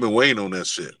I've been waiting on that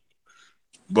shit.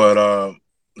 But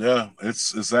yeah,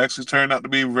 it's actually turned out to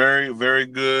be very, very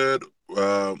good.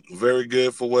 Very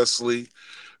good for Wesley.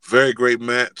 Very great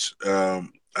match.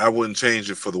 I wouldn't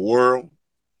change it for the world.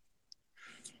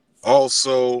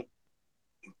 Also,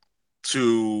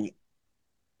 to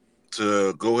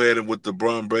go ahead and with the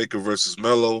Braun Breaker versus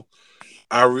Mello,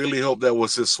 I really hope that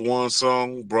was his swan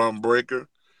song, Braun Breaker.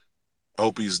 I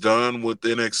hope he's done with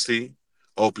NXT.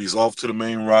 Hope he's off to the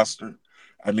main roster.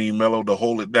 I need Mello to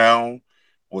hold it down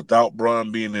without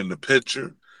Braun being in the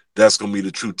picture. That's gonna be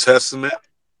the true testament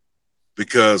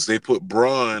because they put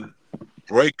Braun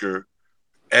Breaker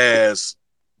as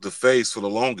the face for the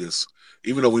longest,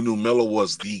 even though we knew Mello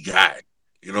was the guy.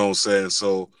 You know what I'm saying?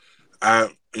 So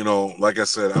like I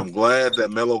said, I'm glad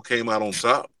that Mello came out on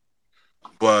top.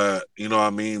 But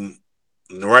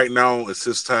right now it's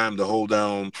his time to hold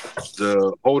down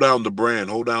the brand,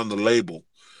 hold down the label.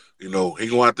 He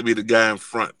gonna have to be the guy in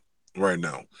front right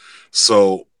now.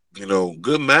 So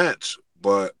good match,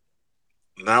 but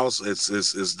now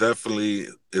it's definitely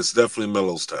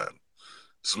Mello's time.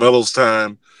 It's Mello's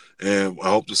time, and I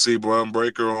hope to see Braun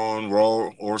Breaker on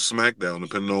Raw or SmackDown,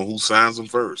 depending on who signs him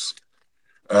first.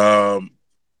 Um,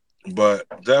 but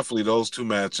definitely those two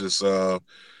matches.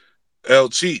 El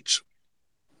Cheech.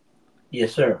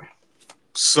 Yes, sir.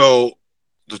 So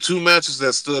the two matches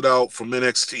that stood out from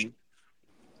NXT,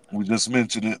 we just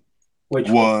mentioned it, Which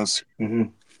one? was Mm-hmm.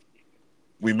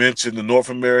 we mentioned the North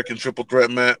American Triple Threat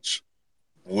match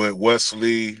with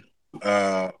Wesley,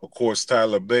 of course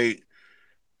Tyler Bate,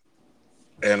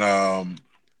 and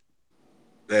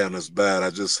damn, that's bad. I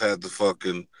just had to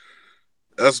fucking.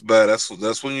 That's bad.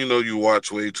 That's when you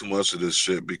watch way too much of this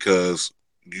shit because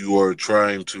you are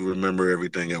trying to remember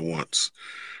everything at once.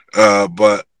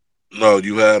 But no,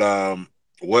 you had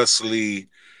Wesley,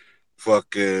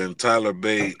 fucking Tyler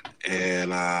Bate,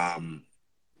 and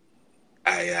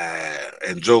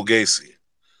and Joe Gacy.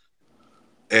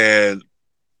 And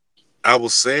I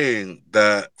was saying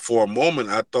that for a moment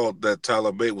I thought that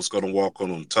Tyler Bate was going to walk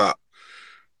on top.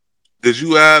 Did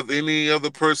you have any other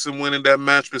person winning that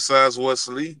match besides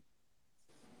Wesley?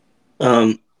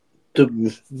 Um,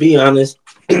 to be honest,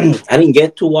 I didn't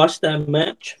get to watch that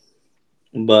match,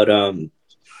 but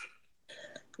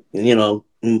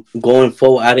going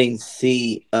forward, I didn't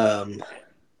see uh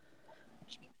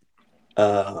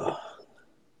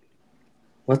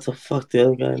what the fuck the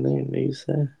other guy name that you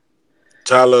said?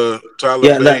 Tyler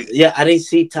Yeah, no, Bate. yeah, I didn't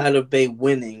see Tyler Bate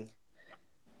winning.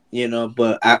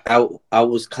 But I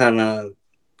was kind of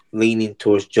leaning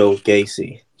towards Joe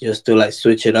Gacy just to like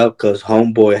switch it up because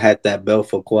Homeboy had that belt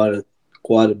for quite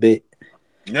a bit.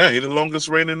 Yeah, he the longest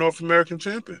reigning North American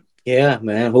champion. Yeah,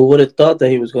 man, who would have thought that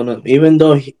he was gonna? Even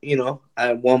though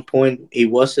at one point he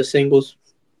was a singles,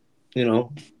 you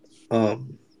know,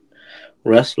 um,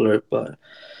 wrestler, but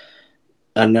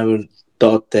I never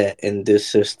thought that in this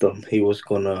system he was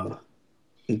gonna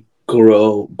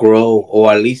grow,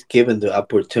 or at least given the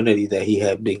opportunity that he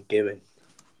had been given.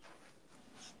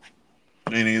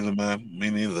 Me neither, man. Me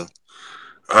neither.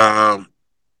 Um,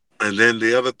 and then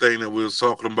the other thing that we was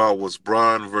talking about was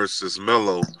Braun versus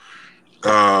Mello.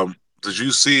 Did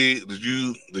you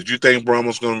think Braun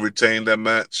was going to retain that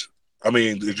match? I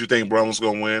mean, did you think Braun was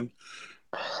going to win?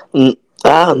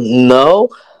 No,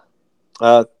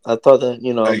 I thought that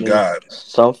Thank God.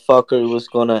 some fucker was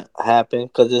gonna happen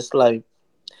because it's like,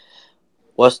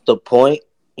 what's the point?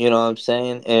 You know what I'm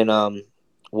saying? And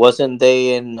wasn't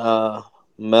they in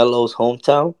Melo's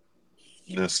hometown?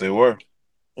 Yes, they were.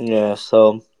 Yeah,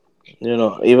 so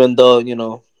even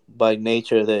though by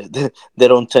nature they they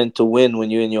don't tend to win when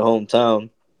you're in your hometown.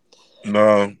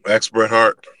 No, ex Bret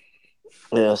Hart.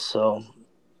 Yeah, so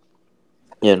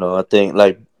I think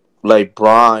like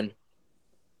Braun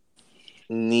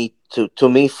need to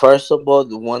me, first of all,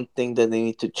 the one thing that they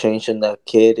need to change in that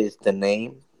kid is the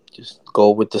name. Just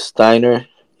go with the Steiner.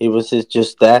 He was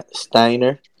just that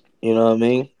Steiner. You know what I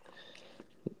mean?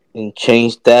 And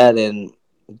change that and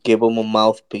give him a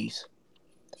mouthpiece.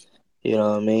 You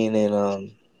know what I mean?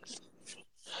 And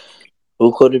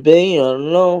who could it be? I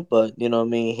don't know, but you know what I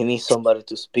mean. He needs somebody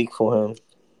to speak for him,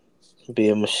 be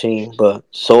a machine. But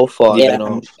so far, Yeah.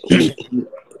 he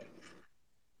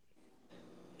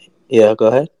yeah. Go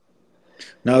ahead.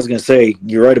 No, I was gonna say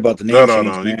you're right about the No, name no,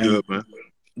 change, no. You man. good, man?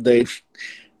 They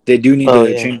they do need Oh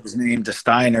to yeah. change his name to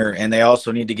Steiner, and they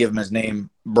also need to give him his name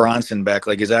Bronson back,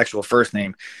 like his actual first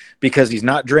name, because he's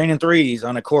not draining threes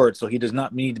on a court, so he does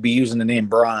not need to be using the name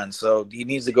Bron. So he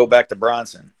needs to go back to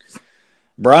Bronson.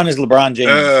 Bron is LeBron James.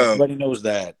 Uh, Everybody knows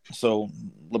that. So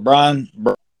LeBron,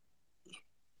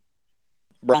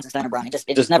 Bronson Steiner, Bron.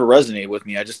 It just never resonated with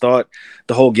me. I just thought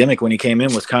the whole gimmick when he came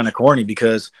in was kind of corny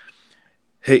because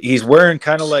he's wearing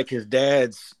kind of like his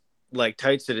dad's like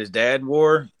tights that his dad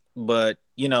wore, but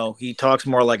he talks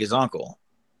more like his uncle.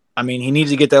 I mean, he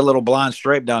needs to get that little blonde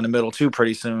stripe down the middle too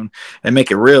pretty soon and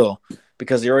make it real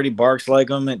because he already barks like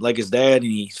him, like his dad,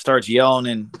 and he starts yelling.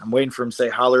 And I'm waiting for him to say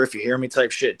 "holler if you hear me"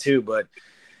 type shit too. But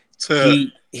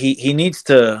he needs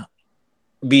to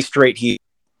be straight.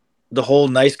 The whole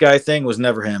nice guy thing was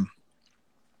never him.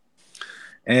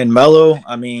 And Mello,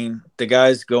 I mean, the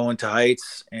guy's going to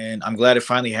heights, and I'm glad it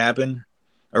finally happened.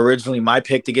 Originally, my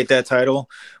pick to get that title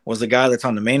was the guy that's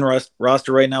on the main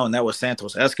roster right now, and that was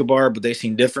Santos Escobar. But they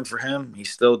seem different for him.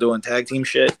 He's still doing tag team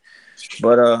shit.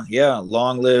 But yeah,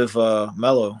 long live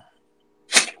Mello.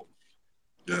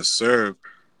 Yes, sir.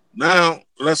 Now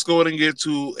let's go ahead and get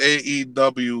to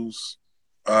AEW's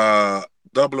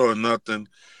Double or Nothing.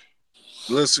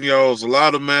 Listen, y'all, there's a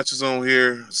lot of matches on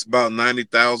here. It's about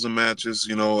 90,000 matches,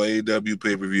 AEW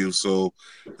pay per view. So,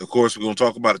 of course, we're going to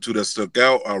talk about the two that stuck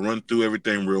out. I'll run through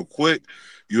everything real quick.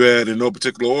 You had, in no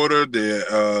particular order,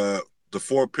 the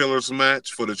Four Pillars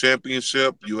match for the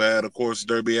championship. You had, of course,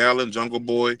 Darby Allin, Jungle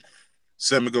Boy,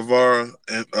 Sammy Guevara,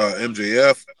 and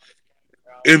MJF.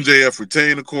 MJF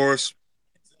retained, of course.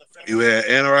 You had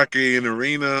Anarchy in the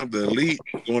Arena, the Elite,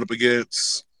 going up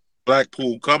against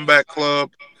Blackpool Comeback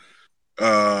Club.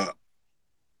 Uh,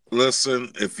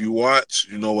 Listen, if you watch,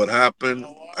 you know what happened.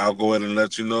 I'll go ahead and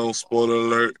let you know. Spoiler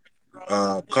alert.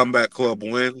 Comeback Club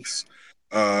wins.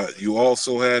 You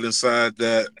also had inside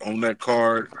that on that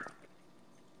card,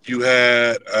 you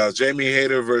had Jamie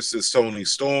Hayter versus Tony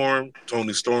Storm.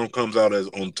 Tony Storm comes out as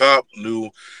on top, new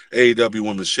AEW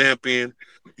Women's Champion.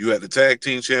 You had the Tag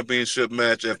Team Championship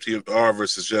match, FTR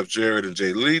versus Jeff Jarrett and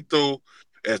Jay Lethal.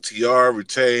 FTR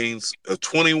retains a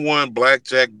 21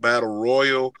 Blackjack Battle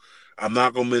Royal. I'm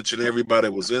not going to mention everybody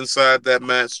that was inside that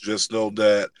match. Just know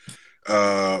that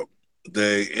uh,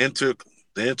 the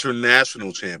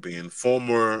international champion,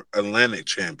 former Atlantic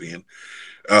champion,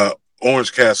 uh,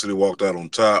 Orange Cassidy walked out on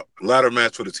top. Ladder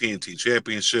match for the TNT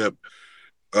Championship.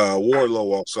 Wardlow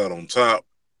walks out on top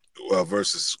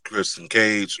versus Christian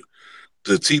Cage.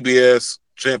 The TBS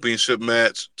Championship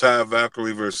match. Ty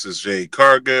Valkyrie versus Jade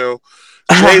Cargill.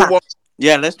 Jade walks.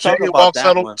 Yeah, let's Jade talk about walks out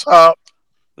that on one. top.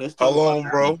 Let's talk Hold about on,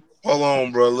 that bro. one. Hold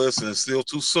on, bro. Listen, it's still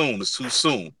too soon. It's too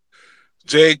soon.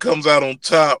 Jade comes out on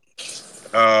top.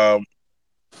 Um,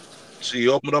 she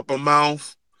opened up her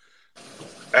mouth,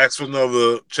 asked for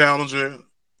another challenger.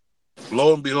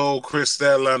 Lo and behold, Chris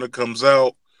Statlander comes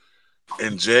out,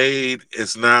 and Jade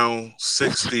is now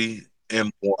 60-1,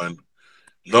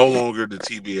 no longer the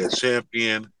TBS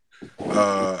champion.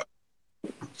 Uh,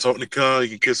 Tony Khan, you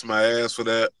can kiss my ass for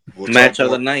that. We'll talk Match of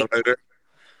the more night. later.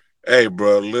 Hey,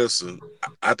 bro, listen.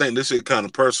 I think this is kind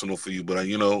of personal for you, but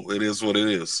it is what it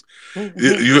is.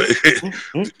 You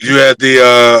you had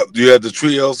the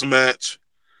trios match,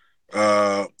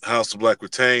 House of Black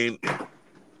retained.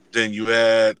 Then you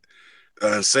had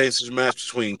a Saints match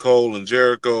between Cole and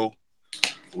Jericho.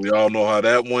 We all know how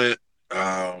that went.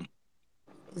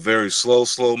 Very slow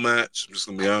match. I'm just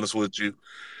gonna be honest with you.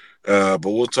 But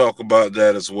we'll talk about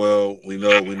that as well. We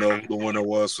know who the winner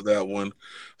was for that one.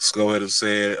 Let's go ahead and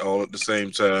say it all at the same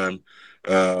time.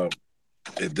 Uh,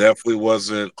 it definitely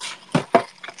wasn't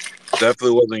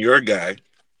your guy.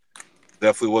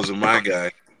 Definitely wasn't my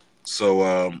guy.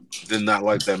 So did not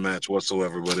like that match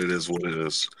whatsoever. But it is what it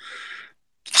is.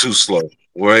 Too slow.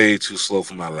 Way too slow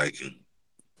for my liking.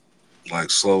 Like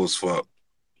slow as fuck.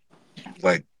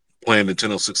 Like playing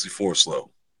Nintendo 64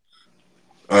 slow.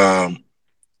 Um,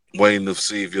 Waiting to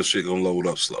see if your shit gonna load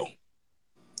up slow.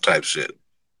 Type shit.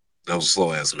 That was a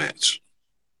slow ass match.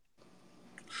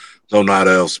 Don't know how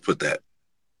else to put that.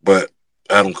 But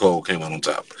Adam Cole came out on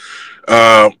top.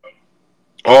 Um,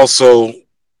 Also,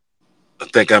 I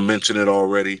think I mentioned it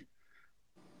already.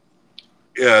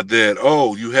 Yeah, I did.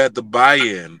 Oh, you had the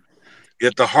buy-in. You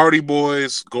had the Hardy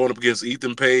Boys going up against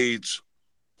Ethan Page.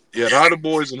 You had Hardy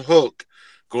Boys and Hook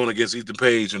going against Ethan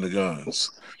Page and the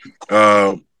Guns.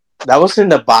 Um, That was in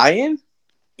the buy-in.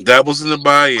 that was in the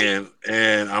buy-in,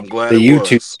 and I'm glad The it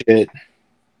YouTube was. shit.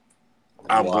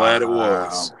 I'm glad it Wow.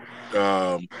 was.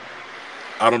 Um,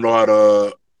 I don't know how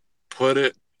to put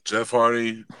it. Jeff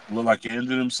Hardy looked like he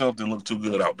injured himself. Didn't look too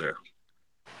good out there.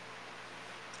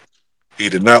 He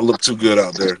did not look too good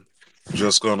out there.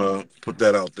 Just gonna put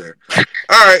that out there.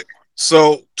 All right.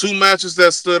 So two matches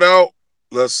that stood out.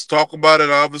 Let's talk about it.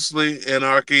 Obviously,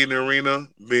 Anarchy in the Arena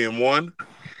being one.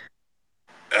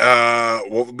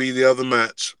 What would be the other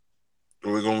match?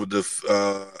 Are we going with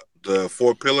the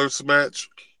Four Pillars match,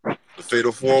 the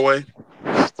Fatal Four Way?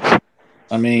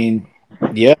 I mean,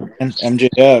 yeah, and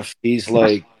MJF, he's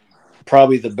like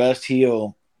probably the best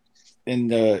heel in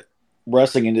the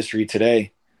wrestling industry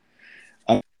today.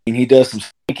 I mean, he does some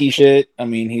sneaky shit. I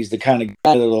mean, he's the kind of guy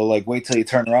that'll like wait till you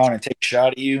turn around and take a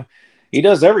shot at you. He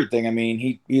does everything. I mean,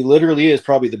 he literally is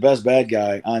probably the best bad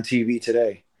guy on TV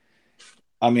today.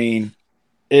 I mean,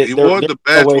 He won there's the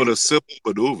no match way. with a simple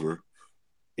maneuver.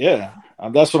 Yeah,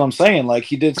 that's what I'm saying. Like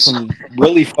he did some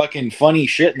really fucking funny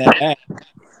shit in that match,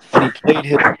 and he played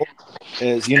his role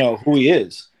as who he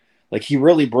is. Like he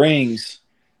really brings,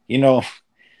 you know,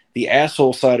 the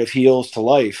asshole side of heels to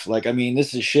life. Like I mean,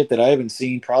 this is shit that I haven't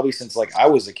seen probably since like I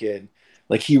was a kid.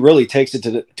 Like he really takes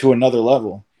it to another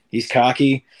level. He's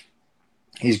cocky.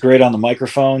 He's great on the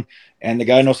microphone, and the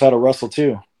guy knows how to wrestle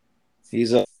too.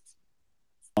 He's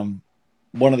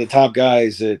one of the top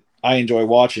guys that I enjoy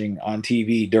watching on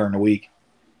TV during the week.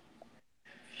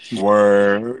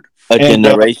 Word. A And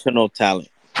generational talent.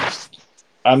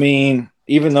 I mean,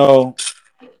 even though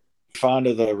I'm fond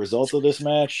of the result of this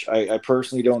match, I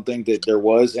personally don't think that there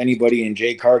was anybody in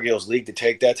Jade Cargill's league to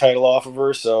take that title off of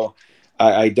her. So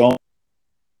I don't.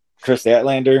 Chris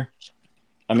Statlander.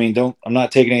 I mean, don't. I'm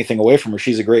not taking anything away from her.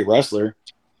 She's a great wrestler.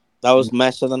 That was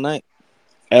match of the night.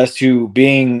 As to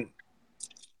being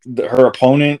her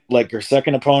opponent, like her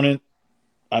second opponent,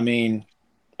 I mean,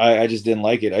 I just didn't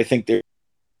like it. I think they're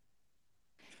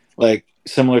like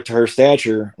similar to her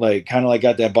stature, like kind of like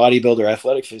got that bodybuilder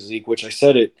athletic physique, which I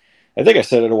said it. I think I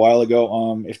said it a while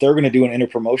ago. If they're going to do an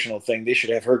interpromotional thing, they should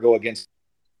have her go against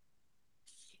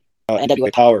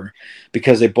NWA Power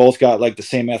because they both got like the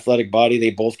same athletic body.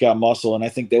 They both got muscle, and I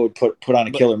think they would put on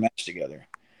a But killer match together.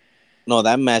 no,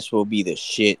 that match will be the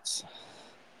shits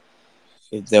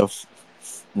if they'll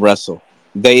wrestle.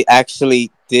 They actually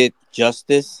did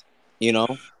justice, you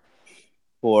know,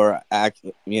 for act,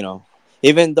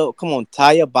 even though, come on,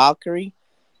 Taya Valkyrie,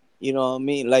 you know what I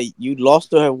mean? Like, you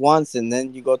lost to her once and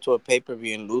then you go to a pay per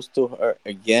view and lose to her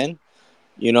again.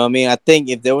 You know what I mean? I think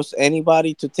if there was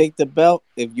anybody to take the belt,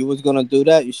 if you was gonna do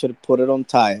that, you should have put it on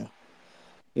Taya.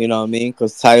 You know what I mean?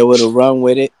 Because Taya would have run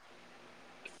with it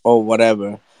or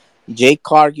whatever. Jake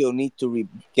Cargill need to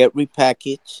get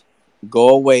repackaged, go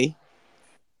away,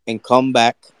 and come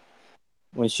back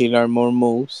when she learn more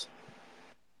moves.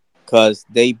 Because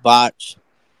they botched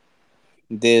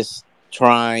this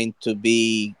trying to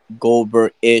be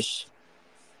Goldberg ish.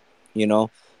 You know,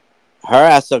 her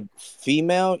as a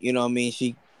female, you know what I mean?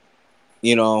 She,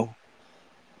 you know,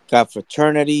 got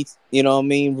fraternity, you know what I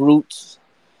mean? Roots,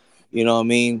 you know what I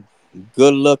mean?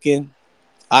 Good looking,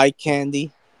 eye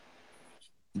candy,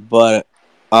 but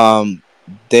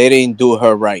they didn't do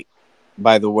her right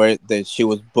by the way that she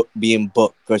was being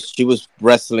booked because she was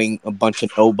wrestling a bunch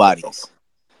of nobodies.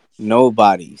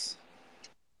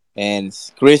 And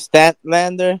Chris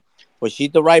Statlander, was she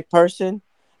the right person?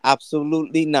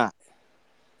 Absolutely not.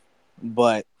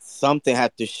 But something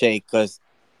had to shake because,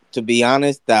 to be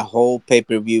honest, that whole pay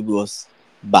per view was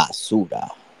basura.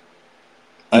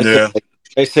 I said Yeah. like,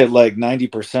 I said like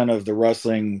 90% of the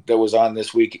wrestling that was on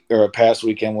this week or past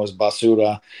weekend was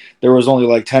basura. There was only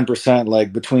like 10%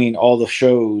 like between all the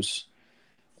shows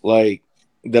like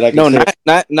that I could No,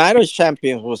 say. Night of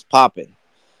Champions was popping.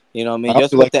 You know what I I mean? only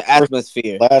Just with like the the first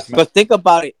atmosphere. last match. Because think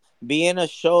about it, being a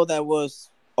show that was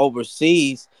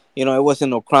overseas, it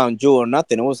wasn't no crown jewel or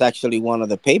nothing. It was actually one of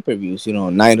the pay per views,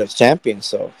 Night of Champions.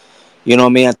 So, you know what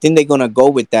I mean? I think they're going to go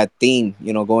with that theme,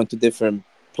 going to different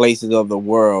places of the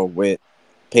world with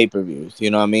pay per views.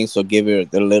 You know what I mean? So give it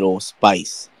the little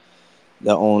spice,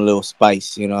 the own little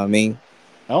spice. You know what I mean?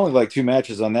 I only like two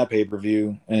matches on that pay per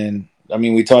view, and I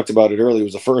mean we talked about it earlier. It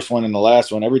was the first one and the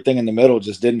last one. Everything in the middle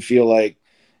just didn't feel like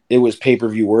it was pay per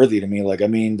view worthy to me. Like I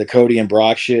mean the Cody and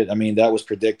Brock shit. I mean that was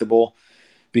predictable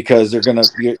because they're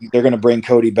gonna bring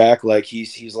Cody back like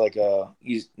he's like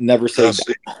he's never say That's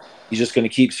die. He's just gonna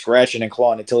keep scratching and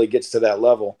clawing until he gets to that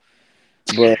level.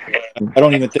 But I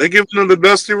don't even think they giving him the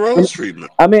Dusty Rose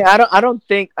treatment. I don't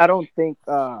think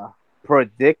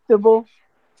predictable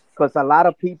because a lot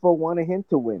of people wanted him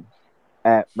to win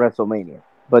at WrestleMania.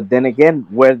 But then again,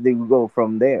 where do you go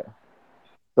from there?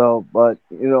 So, but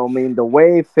I mean, the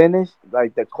way it finished,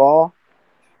 like the call,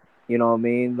 I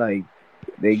mean, like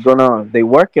they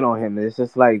working on him. It's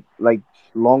just like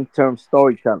long term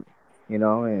storytelling,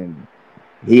 and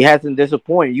he hasn't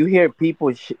disappointed. You hear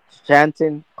people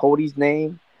chanting Cody's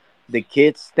name, the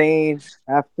kids staying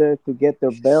after to get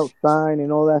their belt signed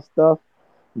and all that stuff.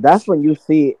 That's when you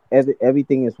see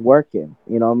everything is working.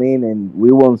 You know what I mean? And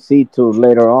we won't see till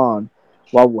later on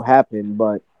what will happen.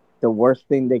 But the worst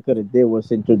thing they could have did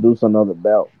was introduce another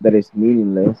belt that is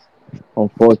meaningless,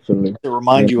 unfortunately. to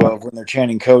remind You you know? of when they're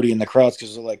chanting Cody in the crowds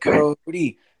because they're like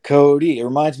Cody, Cody. It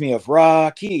reminds me of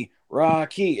Rocky,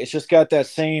 Rocky. It's just got that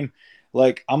same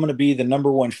like I'm gonna be the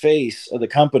number one face of the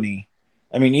company.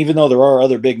 I mean, even though there are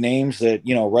other big names that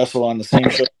wrestle on the same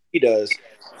show he does,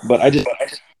 but I just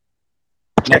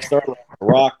next star like The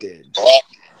Rock did. I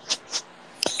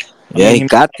Yeah, mean, he he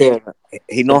got there.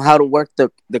 He know how to work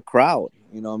the crowd.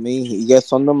 You know what I mean? He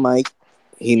gets on the mic.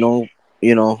 He know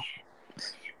you know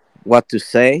what to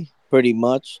say. Pretty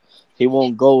much, he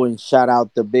won't go and shout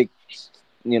out the big,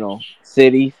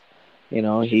 cities.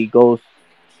 He goes.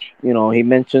 He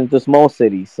mentions the small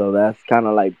cities. So that's kind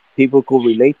of like people could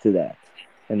relate to that,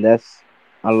 and that's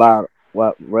a lot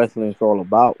what wrestling's all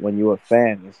about. When you're a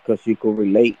fan, it's because you could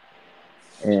relate.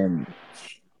 And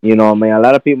I mean, a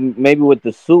lot of people maybe with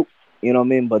the suit, you know what I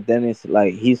mean, but then it's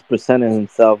like he's presenting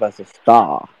himself as a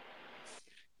star.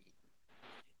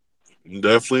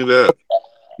 Definitely that.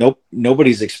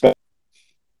 nobody's expecting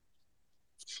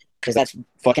because that's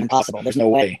fucking impossible. There's no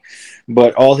way.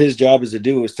 But all his job is to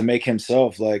do is to make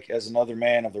himself like as another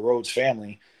man of the Rhodes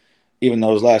family, even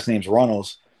though his last name's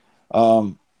Runnels.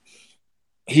 Um,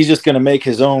 he's just gonna make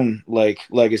his own like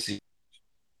legacy,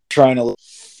 trying to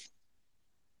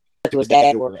to his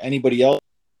dad or anybody else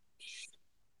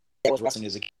that was wrestling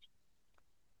as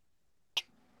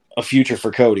a future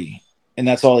for Cody, and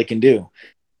that's all he can do.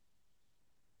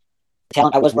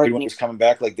 Talent. I was worried when he was coming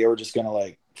back, like they were just gonna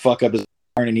like fuck up his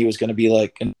turn, and he was gonna be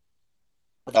like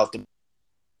without the.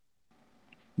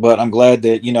 But I'm glad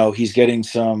that he's getting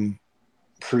some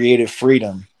creative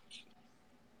freedom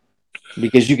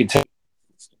because you can tell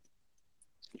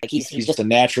like he's just a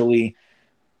naturally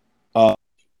uh,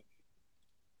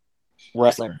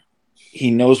 wrestler. He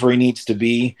knows where he needs to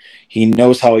be. He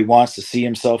knows how he wants to see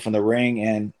himself in the ring,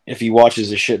 and if he watches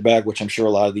his shit back, which I'm sure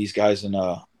a lot of these guys and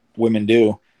women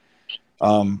do,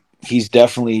 he's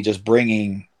definitely just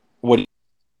bringing what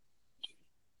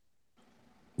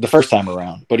the first time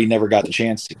around, but he never got the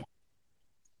chance to.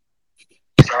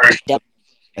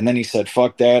 And then he said,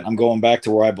 "Fuck that! I'm going back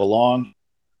to where I belong."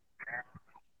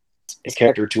 His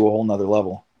character to a whole nother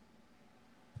level.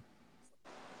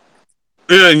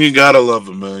 Yeah, you gotta love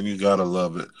it, man. You gotta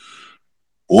love it.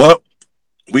 Well,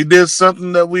 we did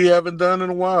something that we haven't done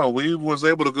in a while. We was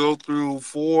able to go through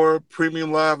 4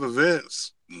 premium live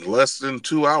events in less than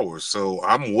 2 hours. So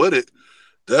I'm with it.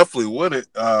 Definitely with it.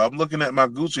 I'm looking at my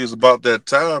Gucci. It's about that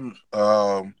time.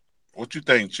 What you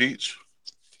think, Cheech?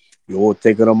 You're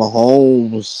taking them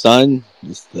home, son.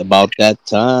 It's about that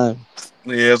time.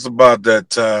 Yeah, it's about that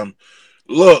time.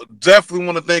 Look, definitely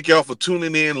want to thank y'all for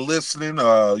tuning in, listening,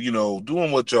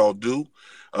 doing what y'all do.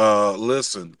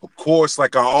 Listen, of course,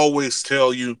 like I always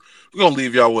tell you, we're gonna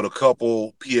leave y'all with a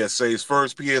couple PSAs.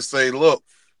 First PSA, look,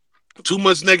 too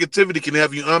much negativity can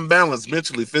have you unbalanced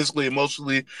mentally, physically,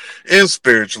 emotionally, and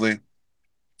spiritually.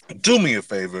 Do me a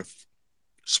favor.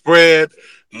 Spread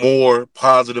more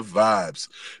positive vibes.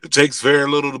 It takes very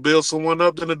little to build someone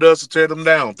up than it does to tear them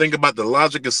down. Think about the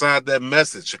logic inside that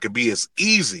message. It could be as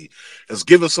easy as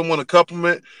giving someone a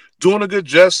compliment, doing a good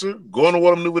gesture, going to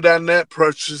whatamnuva.net,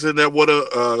 purchasing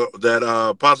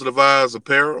that positive vibes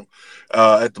apparel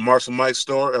at the Marshall Mike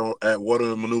store or at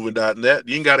whatamnuva.net.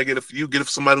 You ain't got to get you get it for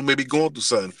somebody who may be going through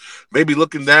something. Maybe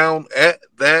looking down at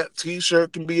that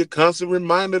t-shirt can be a constant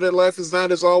reminder that life is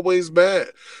not as always bad.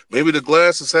 Maybe the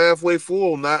glass is halfway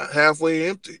full, not halfway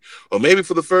empty. Or maybe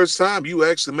for the first time, you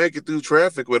actually make it through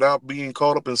traffic without being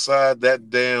caught up inside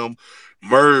that damn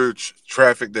merge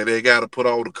traffic that they got to put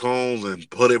all the cones and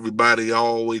put everybody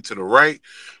all the way to the right.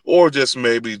 Or just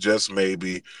maybe,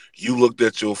 you looked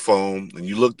at your phone and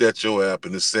you looked at your app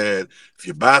and it said, if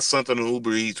you buy something on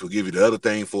Uber Eats, we'll give you the other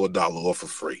thing for $1 or for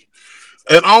free.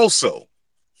 And also,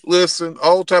 listen,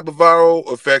 all type of viral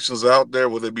infections out there,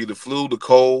 whether it be the flu, the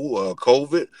cold,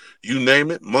 COVID, you name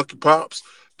it, monkeypox.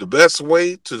 The best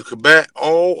way to combat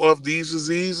all of these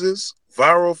diseases,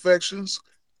 viral infections,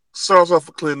 starts off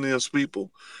with cleanliness,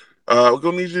 people. We're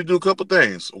gonna need you to do a couple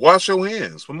things. Wash your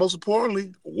hands, but most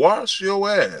importantly, wash your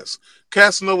ass.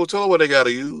 Casanova, tell her what they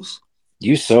gotta use.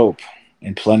 Use soap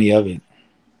and plenty of it.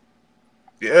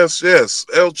 Yes, yes.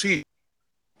 LG.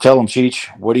 Tell him, Cheech,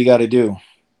 what do you got to do?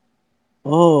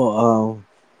 Oh,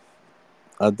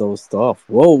 I dozed off.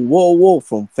 Whoa, whoa, whoa!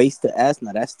 From face to ass.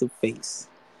 Now that's the face.